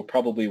Andrade will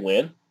probably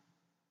win.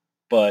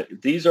 But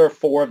these are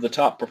four of the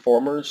top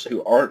performers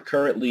who aren't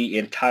currently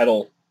in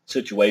title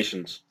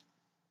situations.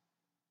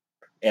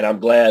 And I'm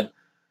glad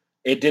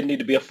it didn't need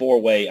to be a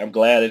four-way. I'm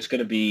glad it's going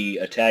to be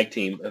a tag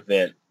team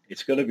event.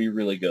 It's going to be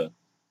really good.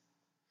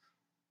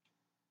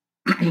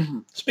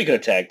 Speaking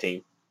of tag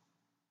team,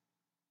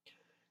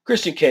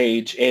 Christian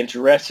Cage and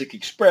Jurassic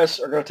Express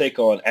are going to take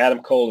on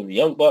Adam Cole and the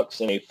Young Bucks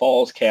in a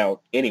Falls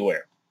Count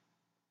Anywhere.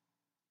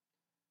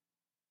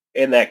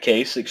 In that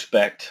case,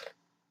 expect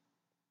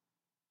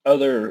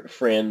other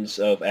friends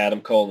of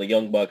Adam Cole and the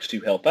Young Bucks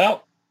to help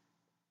out.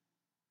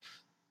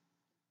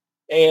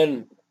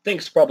 And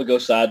things probably go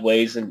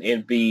sideways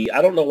and be,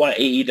 I don't know why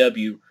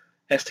AEW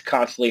has to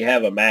constantly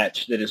have a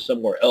match that is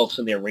somewhere else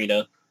in the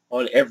arena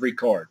on every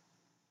card.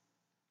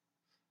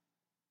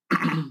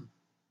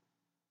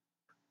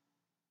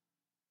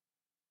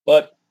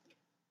 But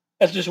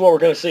that's just what we're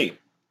going to see.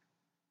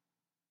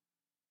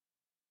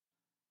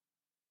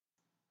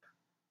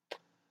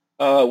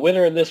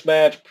 Winner in this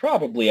match,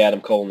 probably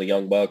Adam Cole and the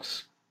Young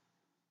Bucks.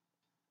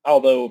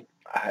 Although,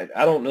 I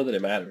don't know that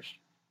it matters.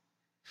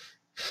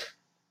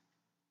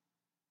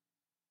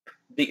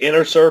 The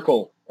Inner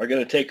Circle are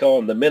going to take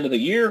on the Men of the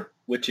Year,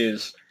 which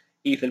is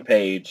Ethan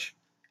Page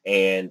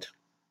and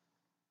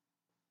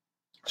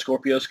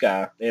Scorpio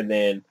Sky, and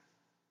then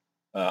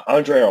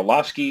Andre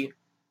Arlovsky,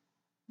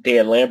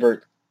 Dan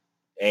Lambert,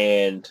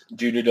 and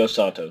Junior Dos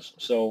Santos.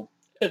 So,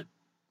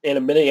 in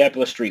a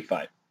Minneapolis street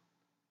fight.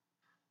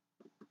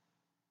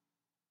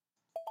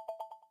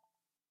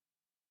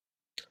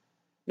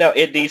 Now,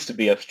 it needs to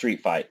be a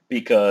street fight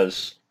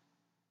because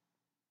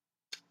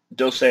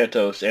Dos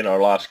Santos and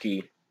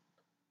Arlovsky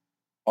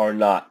are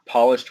not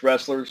polished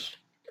wrestlers.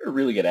 They're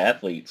really good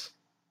athletes.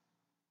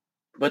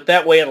 But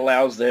that way it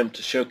allows them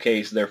to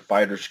showcase their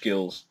fighter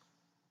skills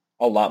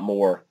a lot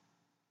more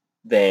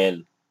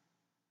than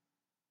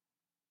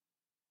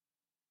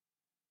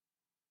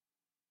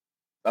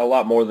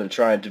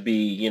trying to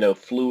be,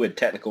 fluid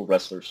technical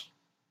wrestlers.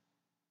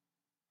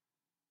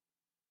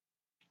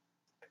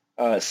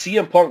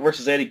 CM Punk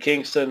versus Eddie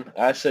Kingston.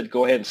 I said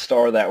go ahead and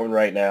star that one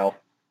right now.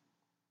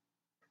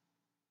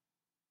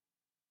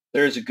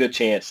 There's a good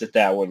chance that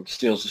that one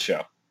steals the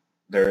show.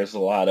 There is a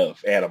lot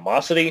of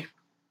animosity.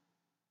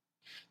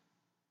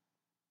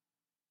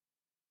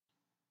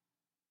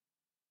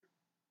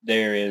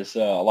 There is a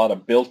lot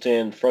of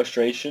built-in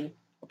frustration.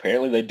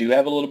 Apparently they do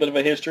have a little bit of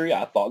a history.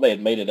 I thought they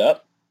had made it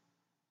up.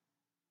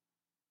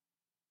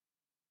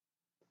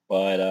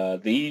 But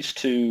these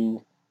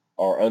two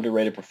are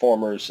underrated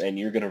performers, and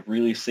you're going to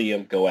really see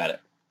them go at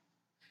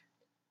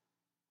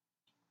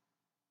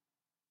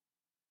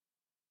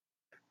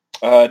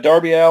it.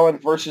 Darby Allin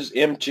versus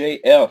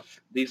MJF.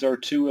 These are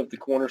two of the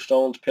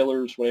cornerstones,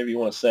 pillars, whatever you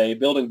want to say,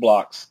 building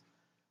blocks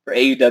for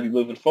AEW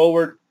moving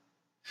forward.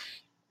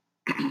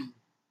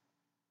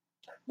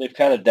 They've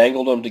kind of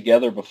dangled them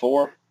together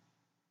before.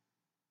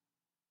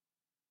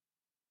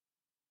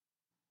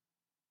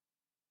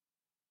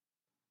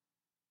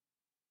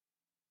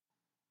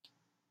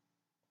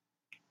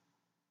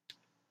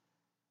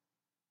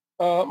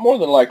 More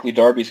than likely,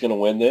 Darby's going to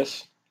win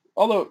this.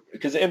 Although,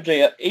 because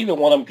MJF, either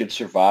one of them could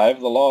survive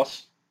the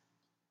loss.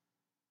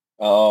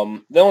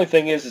 The only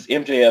thing is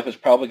MJF is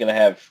probably going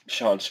to have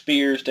Shawn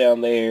Spears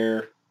down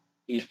there.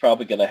 He's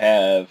probably going to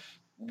have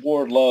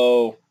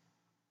Wardlow.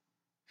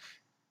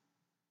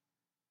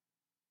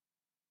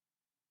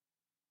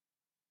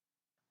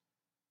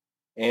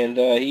 And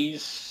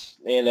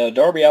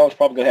Darby Allin's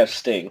probably going to have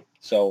Sting.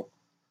 So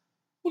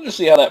we'll just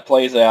see how that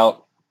plays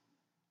out.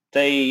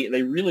 They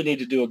really need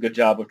to do a good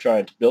job of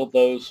trying to build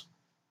those.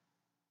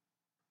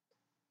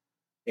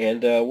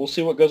 And we'll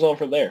see what goes on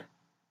from there.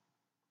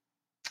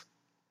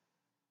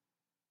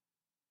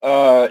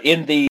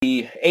 In the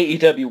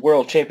AEW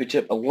World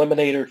Championship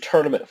Eliminator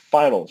Tournament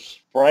Finals,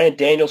 Bryan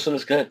Danielson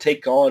is going to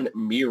take on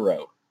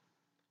Miro.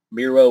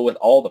 Miro with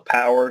all the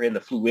power and the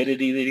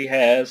fluidity that he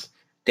has.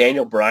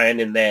 Daniel Bryan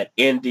in that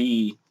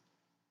indie,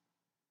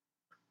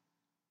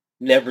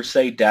 never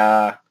say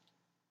die,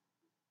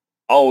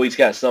 always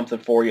got something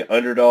for you,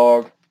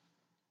 underdog.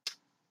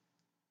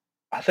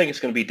 I think it's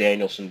going to be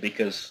Danielson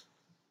because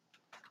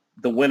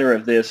the winner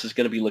of this is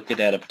going to be looking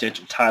at a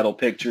potential title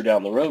picture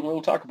down the road.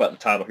 We'll talk about the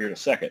title here in a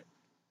second.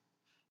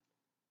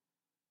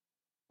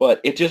 But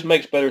it just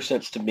makes better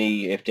sense to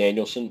me if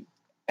Danielson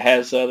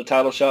has the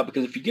title shot,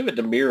 because if you give it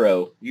to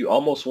Miro, you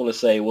almost want to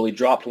say, well, he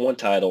dropped one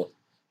title.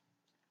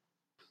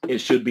 It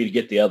should be to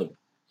get the other one.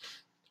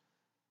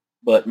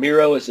 But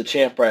Miro as the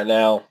champ right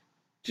now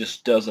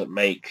just doesn't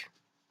make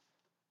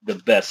the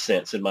best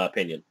sense, in my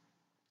opinion.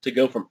 To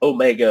go from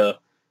Omega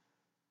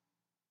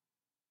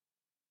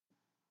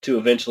to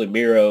eventually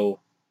Miro,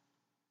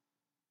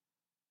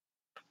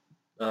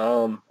 I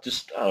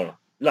don't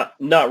know,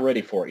 not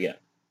ready for it yet.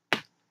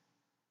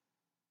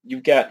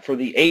 You've got for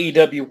the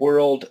AEW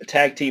World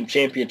Tag Team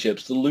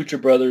Championships, the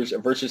Lucha Brothers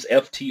versus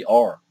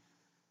FTR.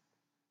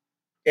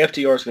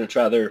 FTR is going to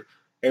try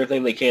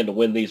everything they can to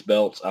win these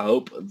belts. I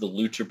hope the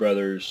Lucha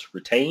Brothers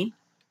retain.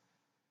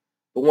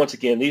 But once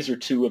again, these are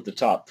two of the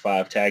top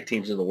 5 tag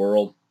teams in the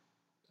world.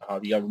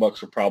 The Young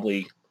Bucks are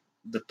probably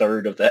the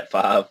third of that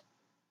 5.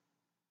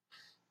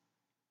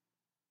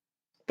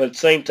 But at the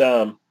same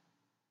time,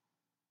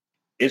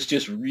 it's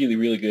just really,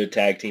 really good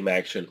tag team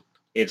action.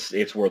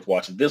 It's worth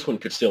watching. This one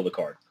could steal the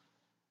card.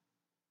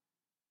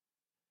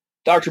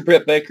 Dr.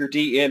 Britt Baker,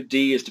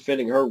 DMD, is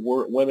defending her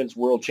Women's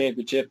World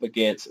Championship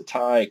against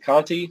Ty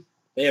Conti.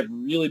 They have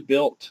really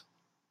built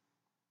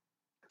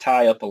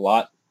Ty up a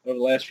lot over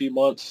the last few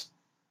months.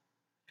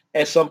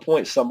 At some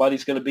point,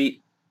 somebody's going to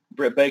beat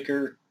Britt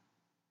Baker,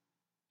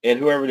 and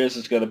whoever it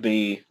is going to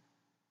be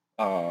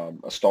a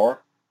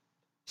star.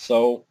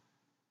 So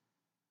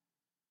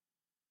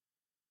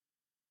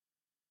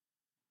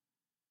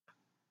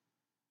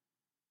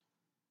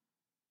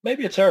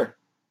maybe it's her.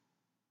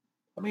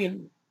 I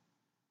mean,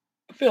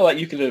 I feel like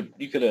you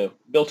could have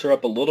built her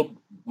up a little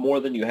more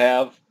than you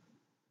have.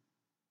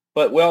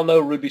 But we all know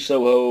Ruby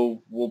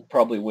Soho will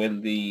probably win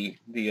the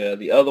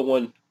other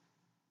one,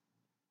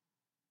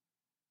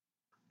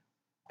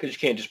 because you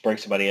can't just bring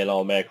somebody in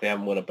automatically have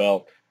them win a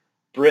belt.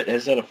 Britt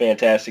has done a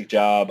fantastic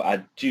job.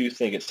 I do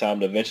think it's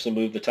time to eventually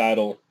move the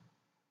title.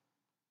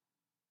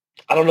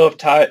 I don't know if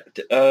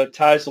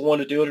Ty's the one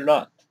to do it or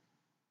not.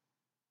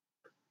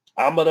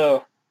 I'm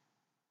gonna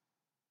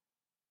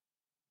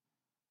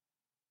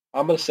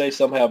say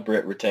somehow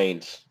Britt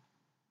retains.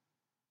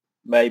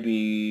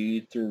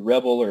 Maybe through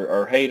Rebel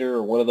or Hater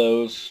or one of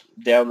those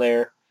down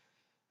there.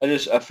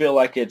 I feel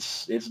like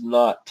it's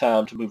not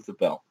time to move the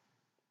belt.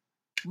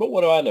 But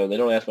what do I know? They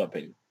don't ask my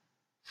opinion.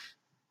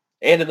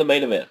 And in the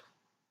main event,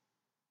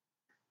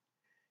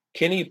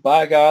 Kenny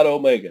by God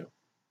Omega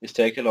is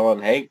taking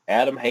on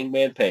Adam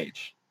Hangman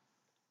Page.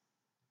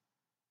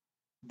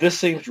 This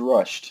seems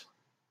rushed.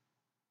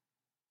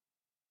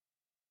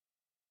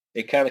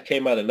 It kind of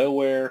came out of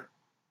nowhere.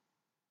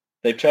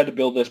 They've tried to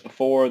build this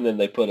before, and then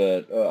they put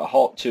a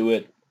halt to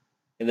it,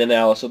 and then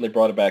all of a sudden they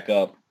brought it back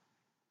up.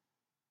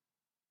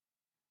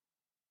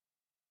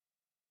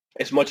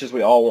 As much as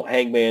we all want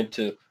Hangman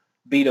to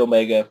beat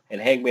Omega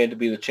and Hangman to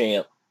be the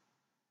champ,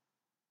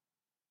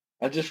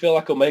 I just feel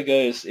like Omega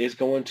is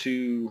going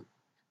to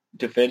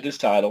defend his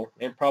title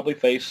and probably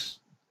face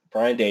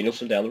Bryan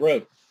Danielson down the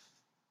road.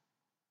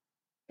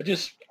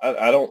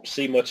 I don't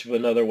see much of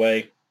another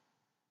way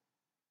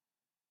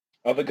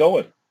of it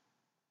going.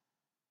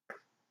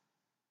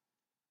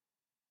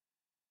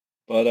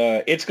 But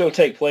it's going to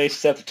take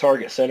place at the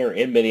Target Center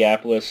in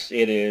Minneapolis.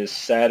 It is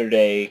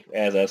Saturday,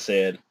 as I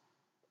said.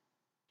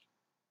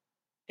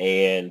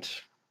 And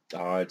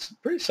it's a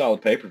pretty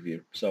solid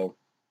pay-per-view. So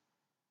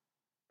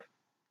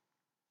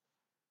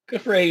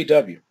good for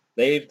AEW.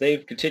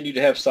 They've continued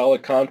to have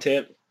solid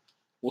content.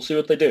 We'll see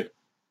what they do.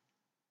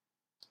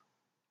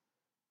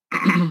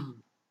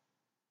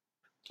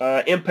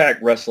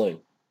 Impact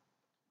Wrestling.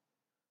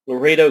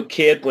 Laredo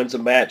Kid wins a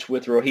match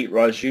with Rohit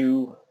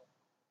Raju,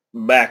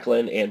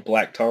 Macklin, and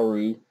Black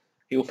Taru.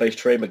 He will face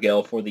Trey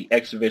Miguel for the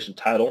X Division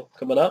title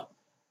coming up.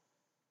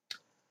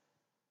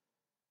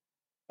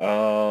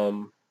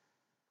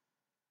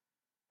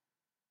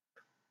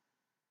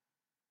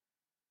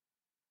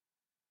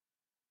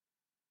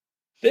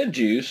 Finn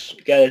Juice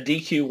got a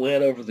DQ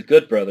win over the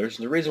Good Brothers.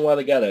 And the reason why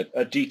they got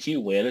a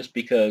DQ win is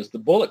because the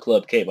Bullet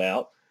Club came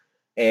out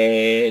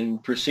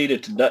and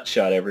proceeded to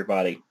nutshot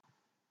everybody.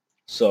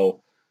 So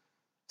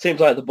it seems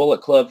like the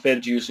Bullet Club,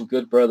 Finn Juice, and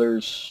Good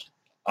Brothers,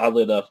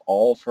 oddly enough,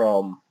 almost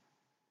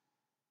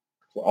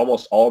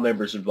all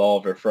members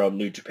involved are from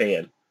New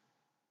Japan.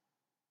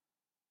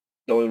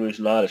 The only one who's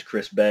not is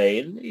Chris Bay,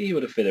 and he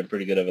would have fit in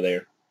pretty good over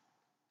there.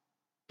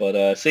 But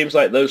it seems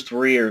like those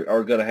three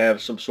are going to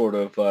have some sort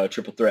of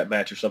triple threat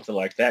match or something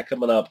like that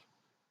coming up.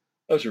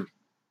 Those are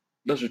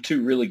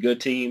two really good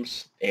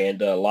teams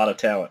and a lot of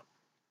talent.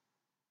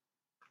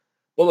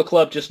 Bullet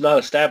Club just not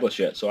established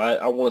yet, so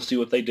I want to see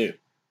what they do.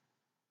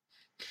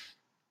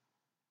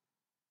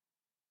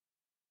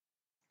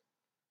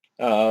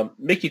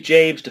 Mickie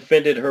James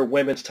defended her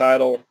women's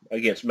title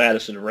against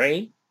Madison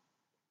Rayne.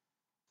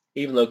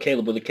 Even though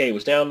Caleb with a K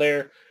was down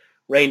there,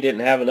 Rayne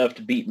didn't have enough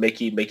to beat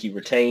Mickie. Mickie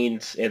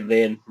retains, and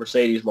then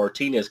Mercedes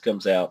Martinez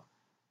comes out.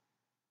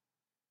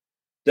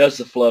 Does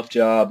the fluff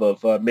job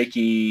of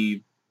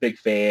Mickie, big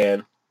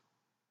fan,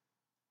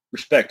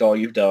 respect all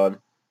you've done.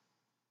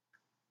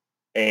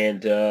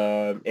 And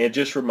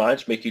just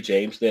reminds Mickie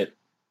James that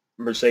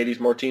Mercedes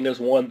Martinez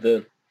won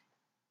the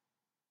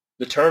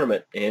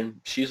tournament,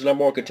 and she's the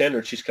number one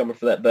contender. She's coming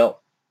for that belt.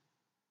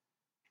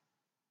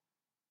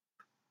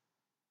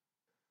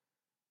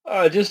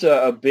 Just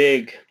a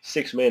big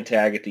six-man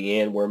tag at the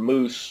end where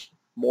Moose,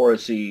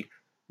 Morrissey,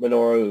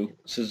 Minoru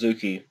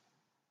Suzuki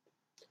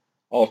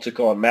all took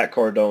on Matt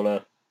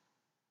Cardona,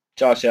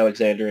 Josh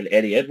Alexander, and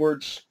Eddie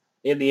Edwards.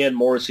 In the end,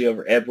 Morrissey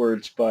over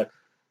Edwards, but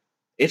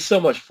it's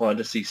so much fun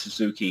to see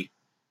Suzuki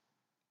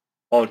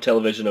on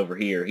television over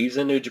here. He's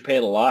in New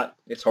Japan a lot.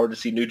 It's hard to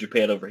see New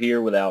Japan over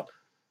here without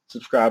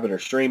subscribing or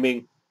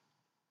streaming.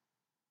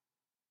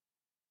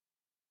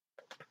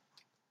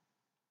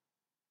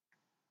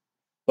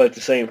 But at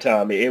the same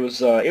time, it was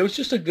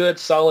just a good,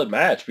 solid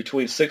match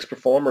between six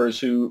performers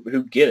who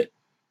get it.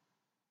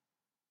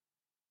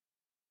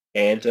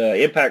 And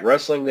Impact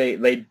Wrestling,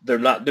 they're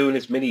not doing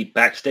as many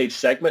backstage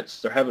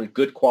segments. They're having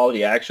good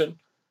quality action.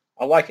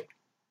 I like it.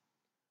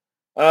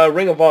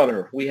 Ring of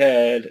Honor, we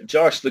had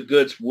Josh the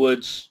Goods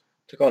Woods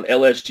took on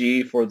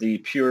LSG for the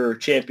Pure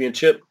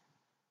Championship.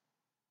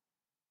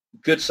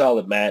 Good,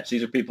 solid match.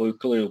 These are people who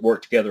clearly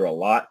work together a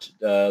lot.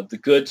 The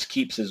Goods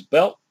keeps his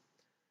belt.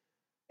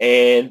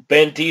 And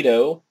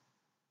Bandito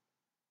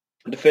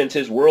defends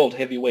his World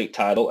Heavyweight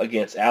title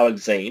against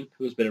Alex Zane,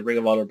 who has been in Ring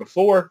of Honor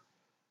before,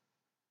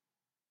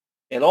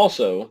 and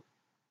also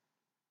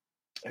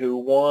who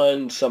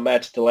won some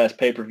match at the last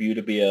pay-per-view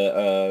to be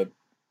a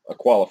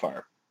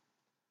qualifier.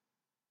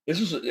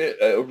 This was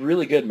a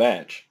really good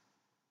match.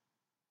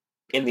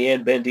 In the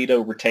end,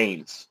 Bandito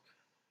retains.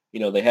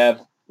 You know,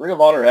 Ring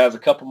of Honor has a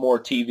couple more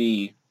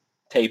TV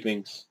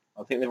tapings.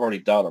 I think they've already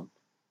done them.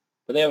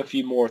 But they have a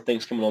few more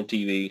things coming on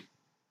TV.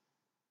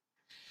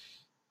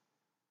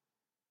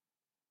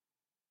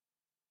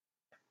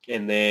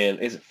 And then,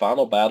 is it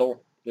Final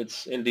Battle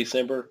that's in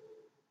December?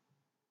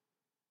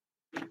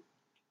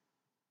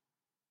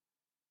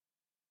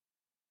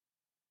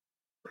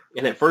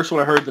 And at first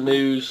when I heard the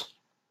news,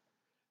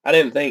 I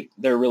didn't think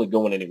they were really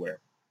going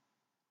anywhere.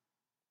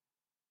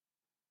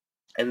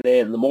 And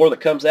then the more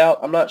that comes out,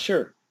 I'm not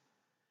sure.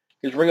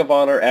 Because Ring of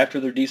Honor, after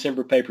their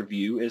December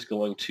pay-per-view, is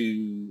going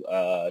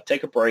to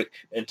take a break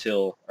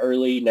until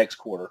early next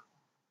quarter.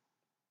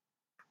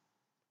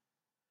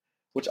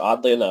 Which,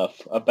 oddly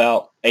enough,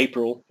 about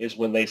April is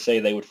when they say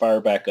they would fire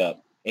back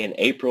up. And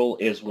April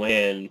is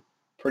when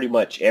pretty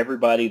much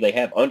everybody they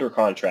have under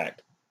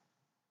contract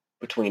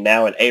between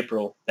now and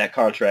April, that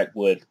contract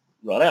would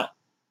run out.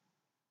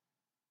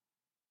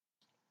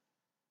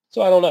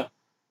 So I don't know.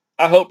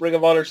 I hope Ring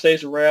of Honor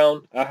stays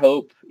around. I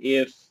hope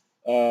if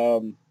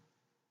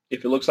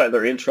it looks like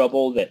they're in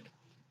trouble, that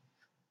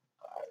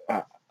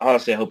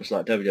honestly I hope it's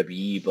not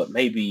WWE, but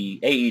maybe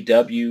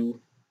AEW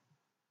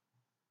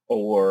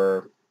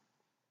or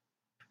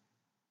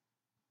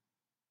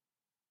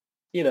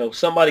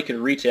somebody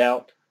can reach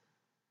out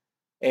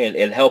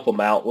and help them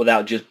out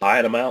without just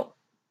buying them out,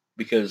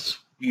 because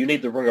you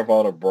need the Ring of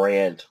Honor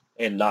brand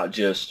and not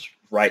just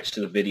rights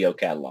to the video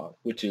catalog,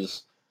 which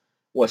is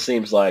what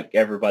seems like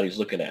everybody's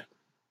looking at.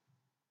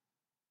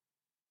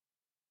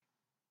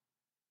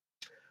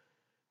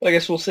 But I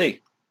guess we'll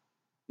see.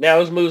 Now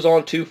this moves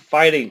on to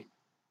fighting.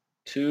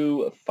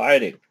 Bellator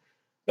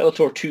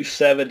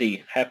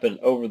 270 happened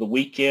over the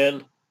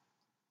weekend.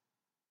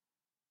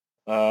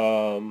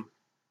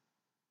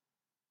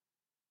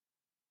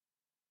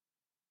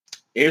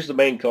 Here's the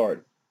main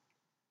card.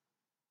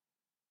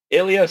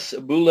 Elias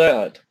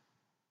Boulad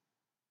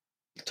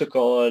took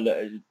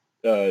on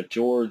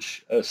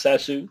George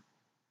Sasu.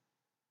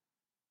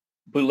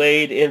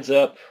 Boulad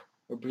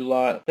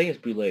I think it's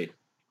Boulad,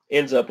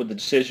 ends up with the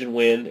decision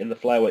win in the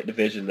flyweight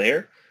division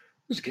there.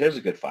 It was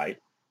a good fight.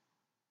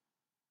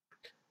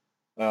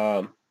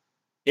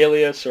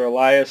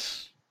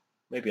 Elias,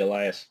 maybe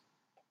Elias,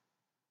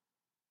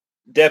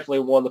 definitely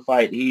won the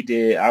fight. He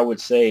did, I would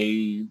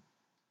say,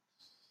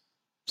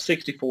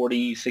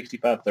 60-40,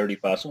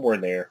 65-35, somewhere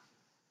in there.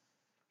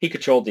 He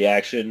controlled the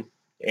action,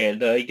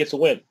 and he gets a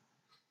win.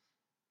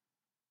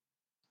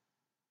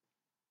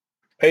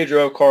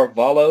 Pedro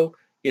Carvalho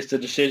gets the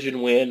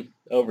decision win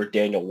over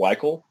Daniel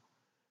Weichel.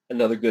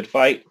 Another good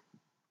fight.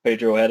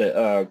 Pedro had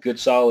a good,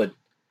 solid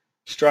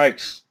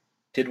strikes.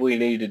 Did what he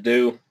needed to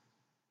do.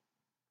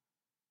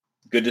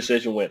 Good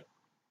decision win.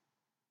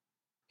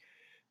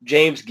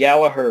 James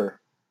Gallagher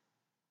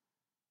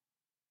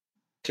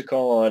took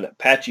on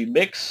Patchy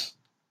Mix.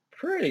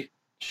 Pretty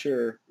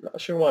sure.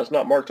 Not sure why it's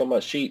not marked on my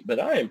sheet, but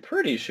I am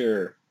pretty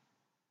sure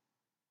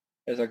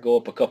as I go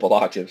up a couple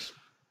octaves.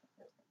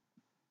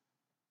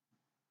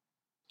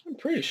 I'm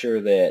pretty sure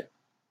that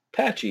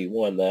Patchy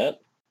won that.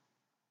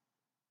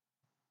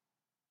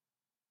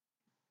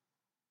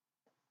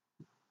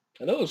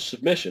 I know it was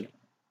submission.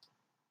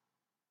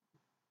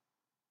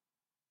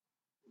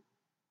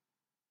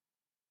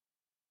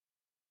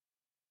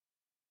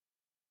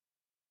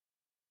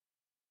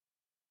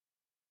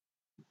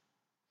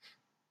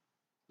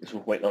 Just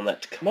waiting on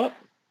that to come up.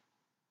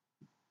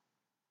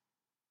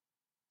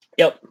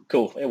 Yep,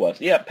 cool. It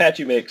was. Yeah,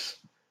 Patchy Mix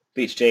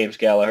beats James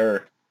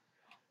Gallagher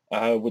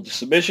with the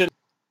submission.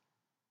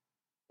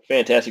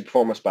 Fantastic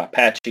performance by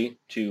Patchy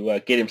to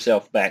get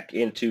himself back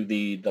into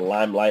the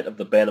limelight of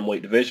the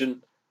bantamweight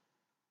division.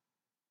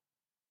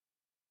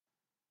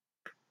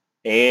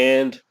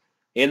 And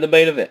in the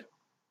main event,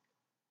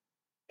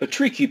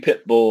 Patricky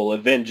Pitbull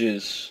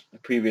avenges the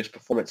previous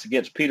performance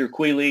against Peter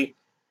Queally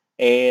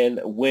and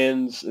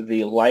wins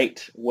the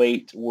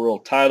lightweight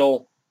world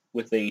title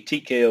with a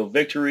TKO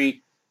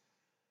victory.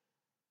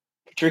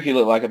 Patricky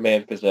looked like a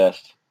man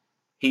possessed.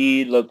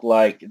 He looked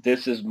like,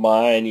 this is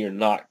mine, you're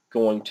not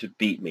going to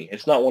beat me.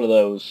 It's not one of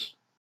those,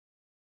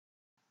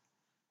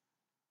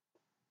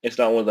 you're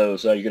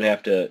going to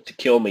have to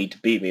kill me to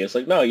beat me. It's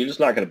like, no, you're just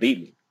not going to beat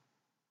me.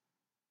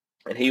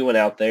 And he went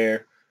out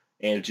there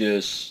and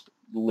just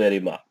lit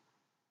him up.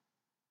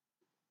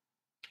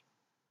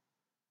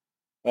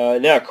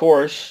 Now, of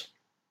course,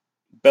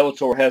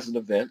 Bellator has an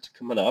event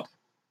coming up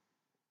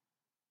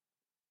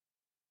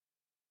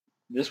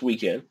this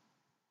weekend.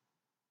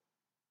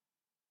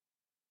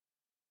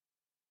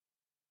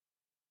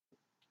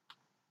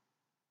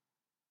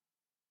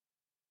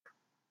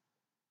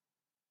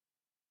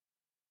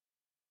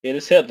 It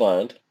is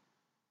headlined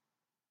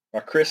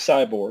by Chris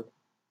Cyborg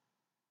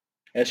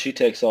as she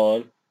takes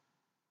on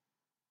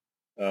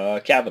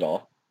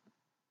Kavanagh.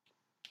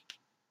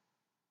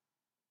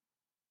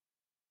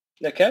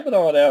 Now,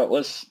 Kavanagh,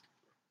 let's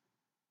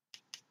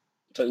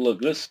take a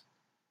look. Let's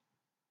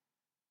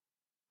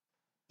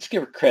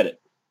give her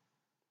credit.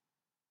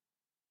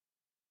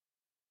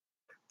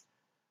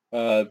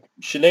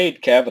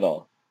 Sinead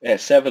Kavanagh at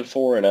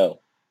 7-4-0.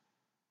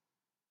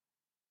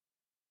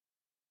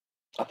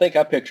 I think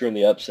I picked her in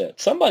the upset.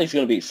 Somebody's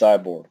going to beat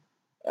Cyborg.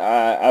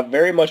 I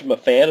very much am a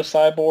fan of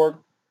Cyborg.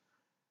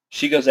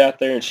 She goes out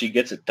there and she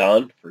gets it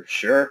done for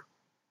sure.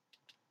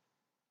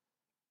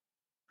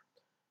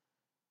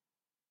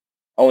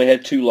 Only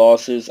had 2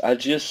 losses.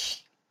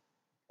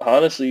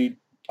 Honestly,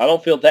 I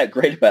don't feel that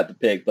great about the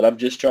pick, but I'm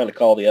just trying to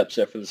call the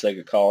upset for the sake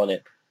of calling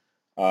it.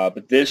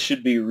 But this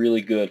should be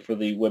really good for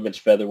the women's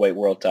featherweight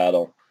world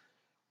title.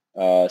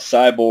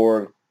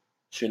 Cyborg,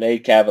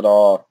 Sinead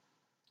Kavanagh,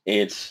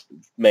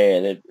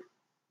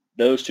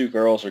 those 2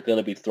 girls are going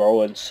to be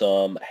throwing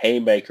some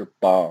haymaker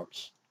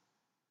bombs.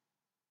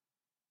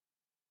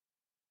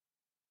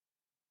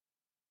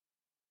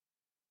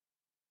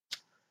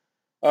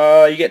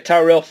 You get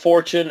Tyrell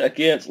Fortune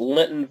against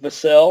Linton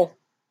Vassell.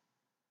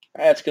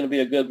 That's going to be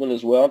a good one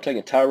as well. I'm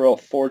taking Tyrell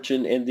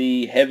Fortune in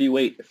the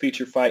heavyweight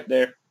feature fight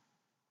there.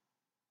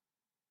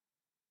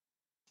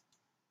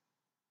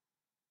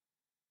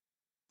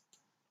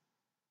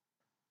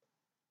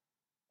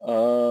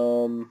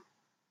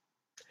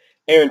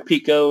 Aaron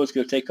Pico is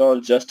going to take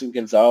on Justin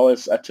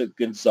Gonzalez. I took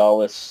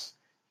Gonzalez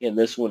in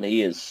this one.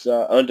 He is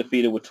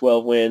undefeated with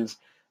 12 wins.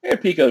 Aaron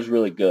Pico is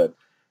really good.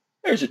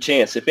 There's a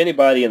chance if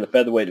anybody in the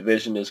featherweight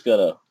division is going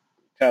to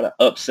kind of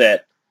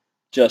upset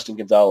Justin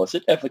Gonzalez,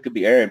 it definitely could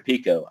be Aaron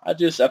Pico. I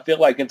feel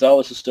like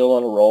Gonzalez is still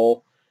on a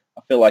roll.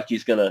 I feel like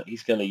he's gonna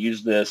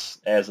use this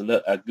as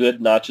a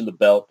good notch in the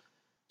belt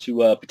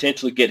to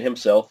potentially get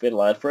himself in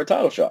line for a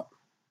title shot.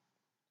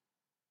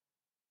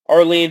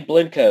 Arlene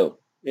Blenko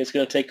is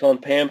going to take on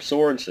Pam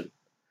Sorensen.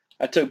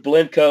 I took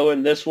Blenko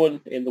in this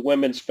one in the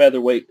women's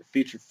featherweight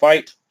feature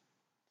fight.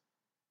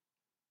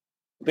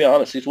 To be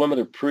honest, these women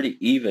are pretty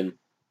even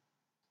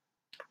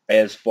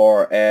as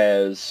far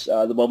as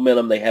the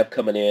momentum they have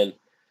coming in.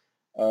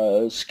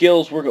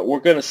 Skills we're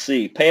going to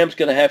see. Pam's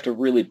going to have to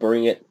really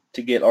bring it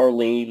to get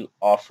Arlene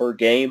off her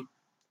game.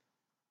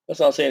 That's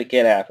not saying it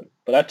can't happen,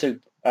 but I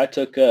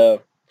took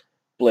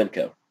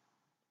Blenko.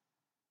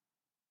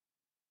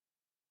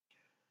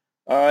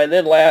 And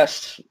then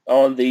last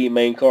on the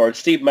main card,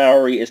 Steve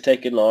Mowry is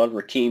taking on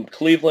Rakeem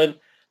Cleveland.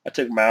 I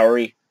took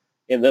Mowry,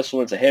 and this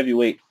one's a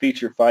heavyweight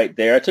feature fight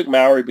there. I took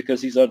Mowry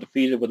because he's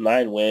undefeated with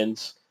 9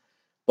 wins,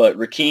 but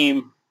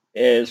Rakeem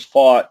has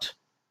fought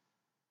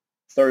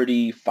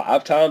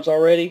 35 times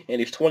already, and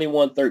he's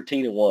 21,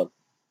 13, and 1.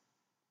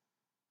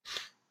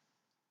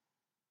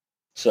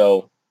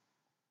 So,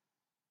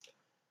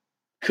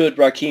 could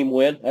Rakeem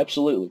win?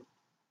 Absolutely.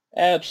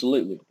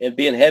 Absolutely. And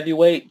being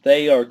heavyweight,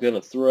 they are going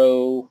to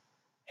throw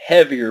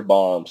heavier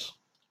bombs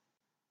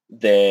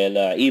than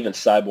even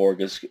Cyborg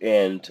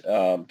and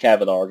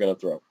Kavanagh are going to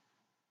throw.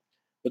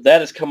 But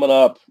that is coming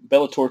up.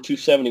 Bellator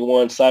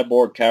 271,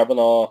 Cyborg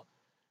Kavanagh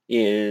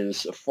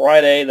is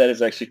Friday. That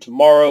is actually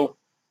tomorrow.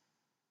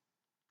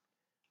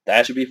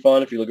 That should be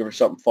fun if you're looking for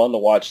something fun to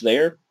watch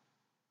there.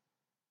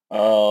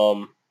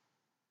 Let's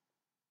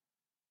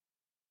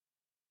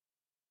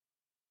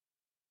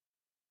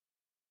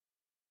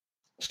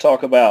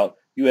talk about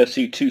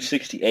UFC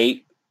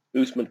 268,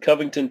 Usman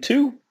Covington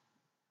 2.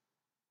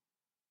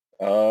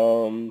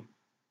 Let's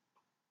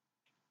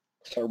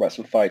talk about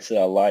some fights that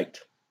I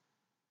liked.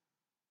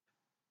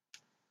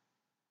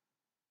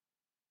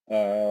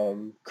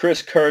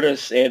 Chris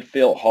Curtis and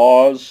Phil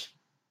Hawes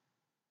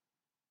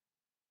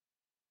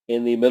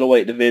in the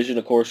middleweight division.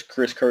 Of course,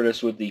 Chris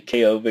Curtis with the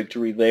KO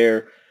victory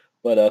there.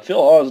 But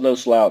Phil Hawes no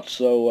slouch.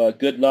 So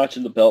good notch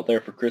in the belt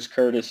there for Chris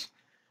Curtis.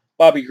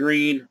 Bobby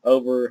Green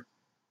over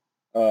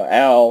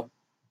Al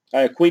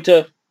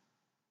Iaquinta.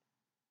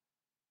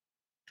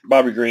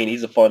 Bobby Green,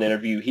 he's a fun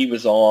interview. He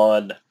was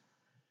on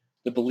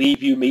the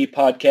Believe You Me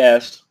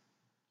podcast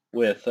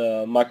with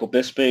Michael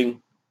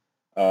Bisping.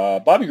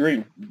 Bobby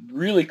Green,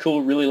 really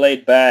cool, really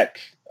laid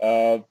back.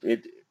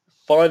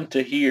 Fun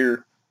to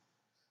hear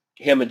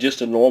him in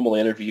just a normal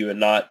interview and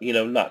not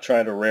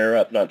trying to rear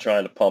up, not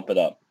trying to pump it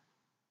up.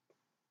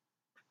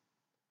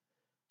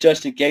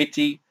 Justin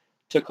Gaethje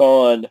took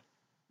on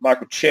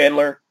Michael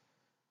Chandler.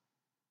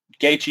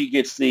 Gaethje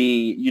gets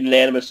the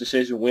unanimous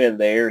decision win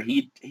there.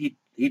 He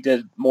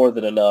did more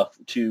than enough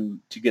to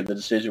get the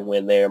decision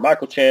win there.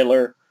 Michael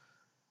Chandler,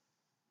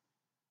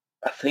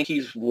 I think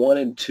he's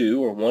 1-2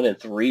 or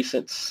 1-3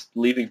 since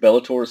leaving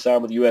Bellator to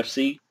sign with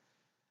UFC.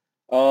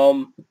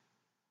 I'm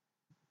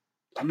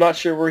not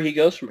sure where he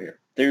goes from here.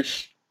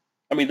 There's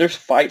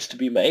fights to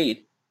be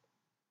made,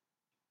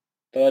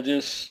 but I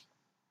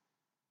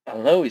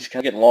don't know. He's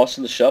kind of getting lost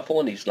in the shuffle,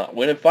 and he's not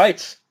winning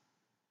fights,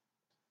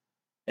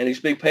 and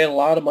he's being paid a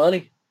lot of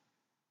money.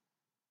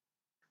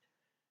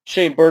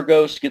 Shane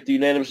Burgos to get the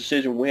unanimous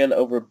decision win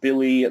over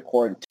Billy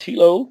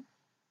Quarantillo.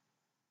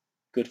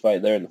 Good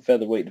fight there in the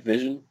featherweight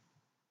division.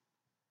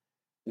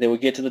 And then we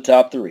get to the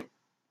top 3.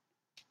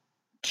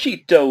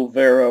 Chito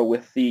Vera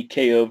with the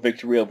KO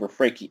victory over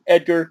Frankie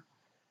Edgar.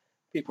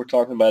 People are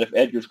talking about if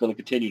Edgar's going to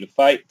continue to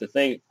fight. The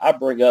thing I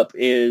bring up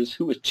is,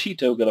 who is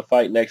Chito going to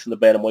fight next in the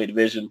bantamweight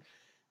division?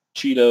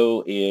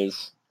 Chito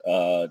is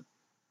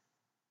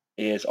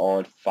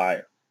on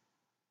fire.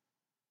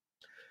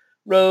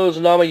 Rose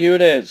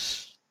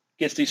Namajunas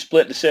gets the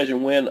split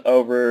decision win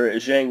over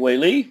Zhang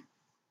Weili.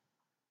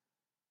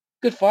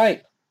 Good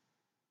fight.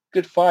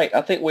 Good fight.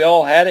 I think we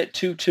all had it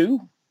 2-2.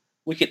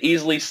 We could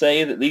easily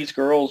say that these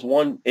girls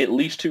won at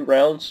least 2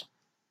 rounds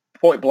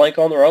point blank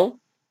on their own.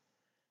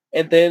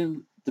 And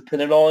then,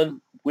 depending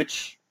on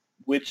which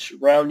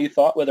round you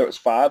thought, whether it was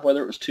 5,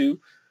 whether it was 2,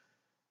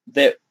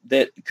 that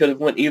could have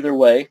went either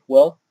way.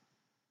 Well,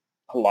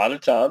 a lot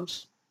of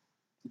times,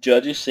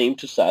 judges seem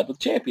to side with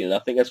the champion. I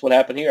think that's what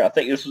happened here. I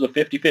think this was a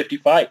 50-50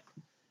 fight.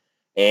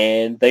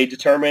 And they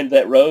determined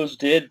that Rose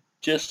did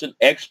just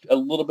a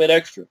little bit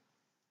extra.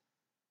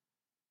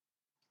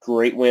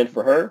 Great win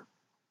for her.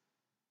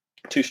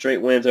 2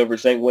 straight wins over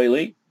Zhang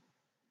Weili.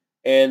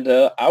 And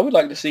I would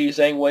like to see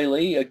Zhang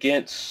Weili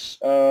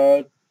against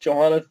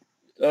Joanna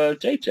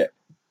Jacek.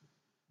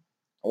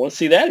 I want to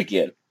see that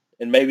again.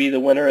 And maybe the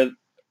winner of,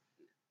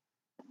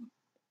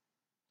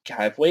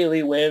 God, if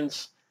Whaley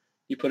wins,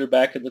 you put her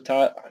back at the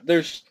top.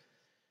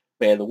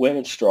 Man, the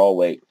women's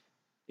strawweight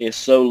is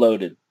so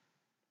loaded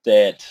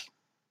that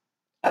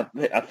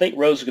I think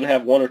Rose is going to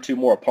have one or two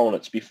more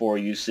opponents before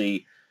you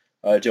see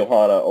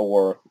Johanna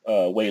or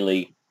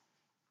Whaley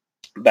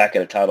back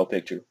in a title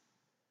picture.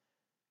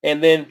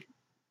 And then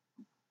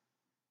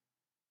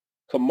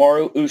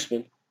Kamaru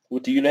Usman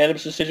with the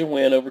unanimous decision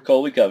win over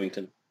Colby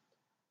Covington.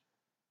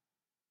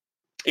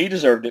 He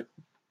deserved it.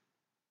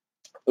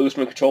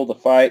 Usman controlled the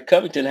fight.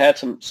 Covington had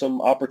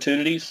some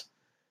opportunities,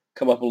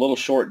 come up a little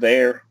short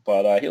there,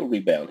 but he'll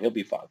rebound. He'll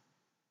be fine.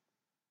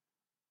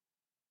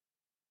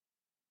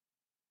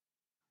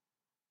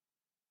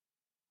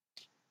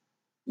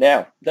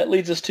 Now, that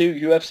leads us to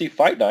UFC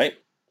Fight Night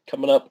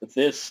coming up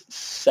this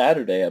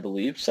Saturday, I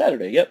believe.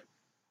 Saturday, yep.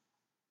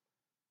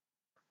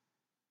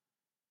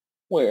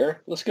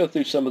 Let's go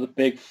through some of the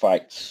big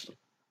fights.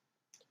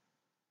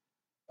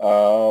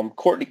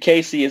 Courtney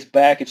Casey is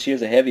back, and she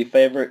is a heavy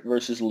favorite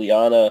versus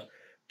Liana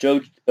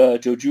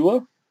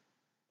Jojua.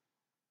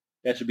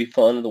 That should be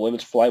fun in the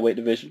women's flyweight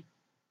division.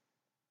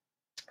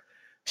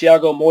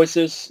 Thiago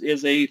Moises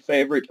is a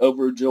favorite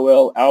over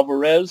Joel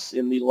Alvarez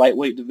in the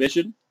lightweight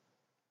division.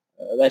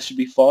 That should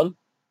be fun.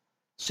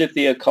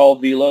 Cynthia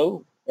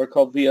Calvillo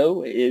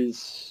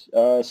is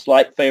a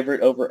slight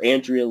favorite over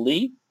Andrea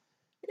Lee.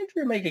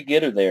 Andrea may could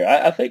get her there.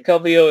 I think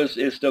Calvillo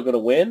is still going to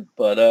win,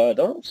 but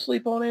don't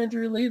sleep on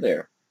Andrea Lee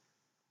there.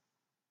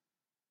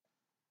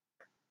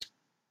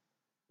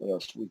 What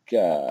else do we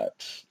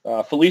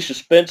got? Felicia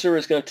Spencer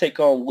is going to take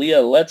on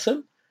Leah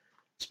Letson.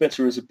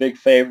 Spencer is a big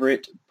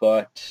favorite,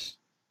 but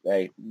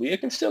hey, Leah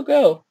can still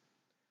go.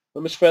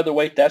 Women's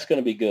featherweight, that's going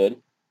to be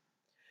good.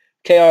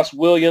 Chaos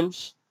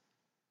Williams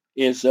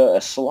is a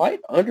slight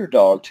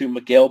underdog to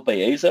Miguel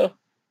Baeza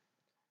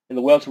in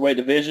the welterweight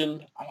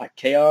division. I like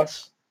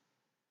Chaos.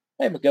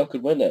 Hey, Miguel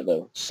could win that,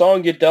 though.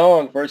 Song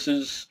Yadong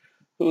versus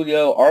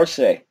Julio Arce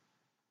in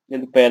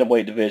the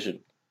bantamweight division.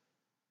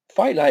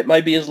 Fight Night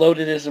might be as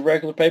loaded as a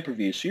regular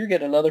pay-per-view, so you're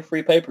getting another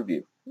free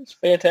pay-per-view. It's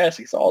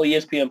fantastic. It's all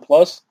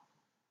ESPN+.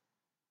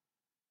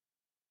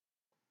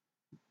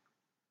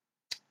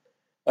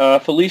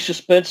 Felicia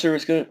Spencer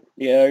is going to...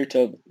 Yeah, I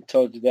already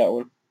told you that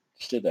one.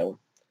 Just did that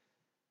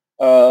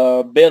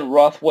one. Ben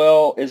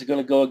Rothwell is going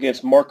to go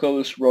against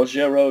Marcos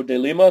Rogero de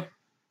Lima.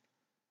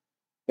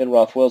 Ben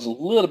Rothwell's a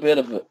little bit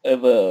of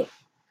a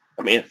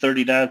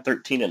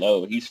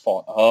 39-13-0. He's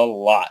fought a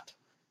lot.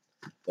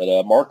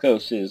 But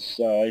Marcos he's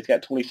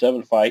got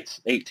 27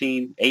 fights,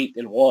 18,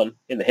 8-1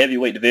 in the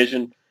heavyweight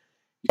division.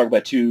 You talk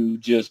about two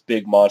just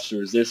big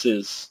monsters. This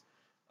is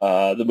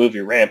the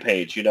movie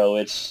Rampage. You know,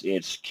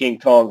 it's King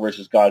Kong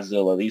versus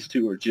Godzilla. These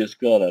two are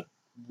just going to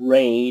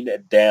rain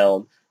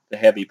down the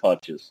heavy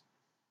punches.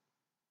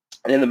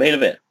 And in the main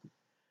event,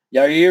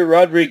 Yair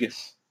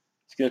Rodriguez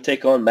is going to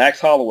take on Max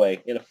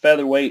Holloway in a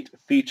featherweight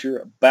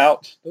feature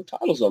bout. No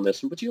titles on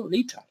this one, but you don't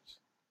need titles.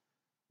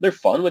 They're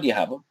fun when you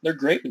have them. They're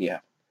great when you have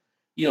them.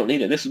 You don't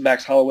need it. This is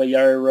Max Holloway,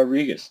 Yair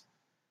Rodriguez.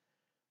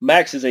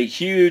 Max is a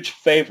huge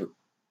favorite,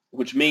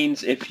 which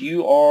means if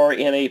you are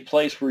in a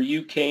place where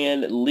you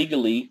can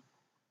legally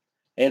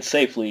and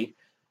safely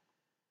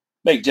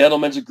make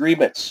gentlemen's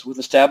agreements with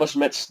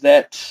establishments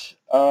that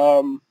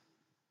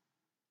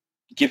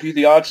give you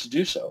the odds to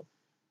do so,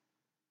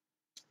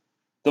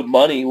 the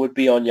money would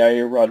be on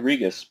Yair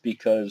Rodriguez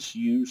because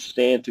you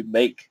stand to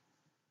make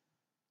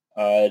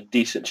a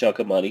decent chunk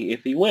of money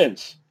if he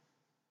wins.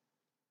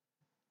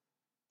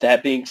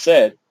 That being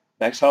said,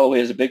 Max Holloway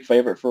is a big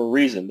favorite for a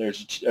reason.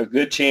 There's a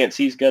good chance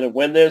he's going to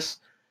win this.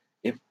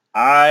 If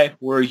I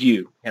were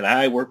you and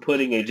I were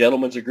putting a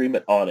gentleman's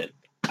agreement on it,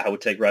 I would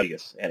take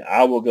Rodriguez, and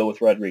I will go with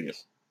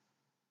Rodriguez.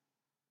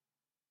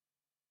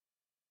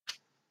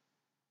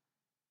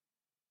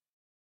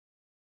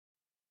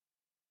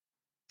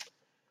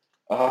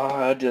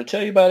 Did I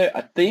tell you about it?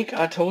 I think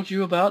I told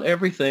you about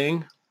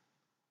everything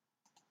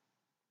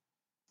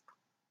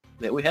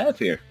that we have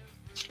here.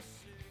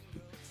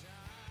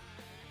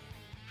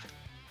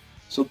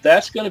 So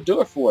that's going to do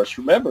it for us.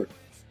 Remember,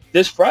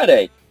 this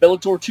Friday,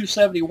 Bellator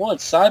 271,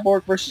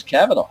 Cyborg versus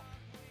Kavanagh.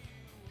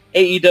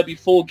 AEW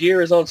Full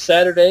Gear is on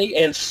Saturday,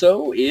 and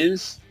so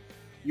is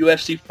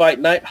UFC Fight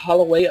Night,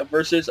 Holloway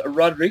versus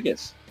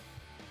Rodriguez.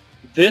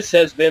 This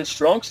has been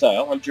Strong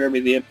Style. I'm Jeremy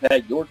the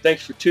Impact York.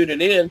 Thanks for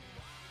tuning in.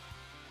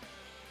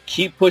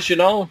 Keep pushing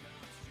on.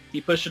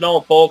 Keep pushing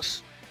on,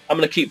 folks. I'm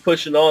going to keep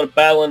pushing on and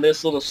battling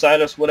this little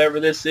sinus, whatever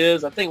this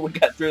is. I think we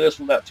got through this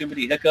without too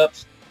many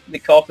hiccups, any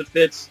coughing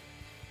fits.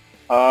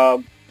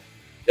 The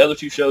other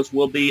two shows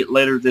will be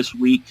later this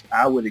week.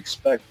 I would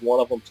expect one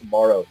of them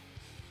tomorrow.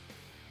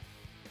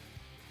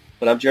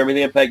 But I'm Jeremy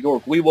the Impact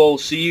York. We will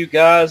see you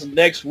guys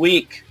next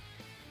week.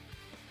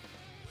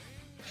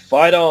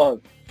 Fight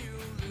on.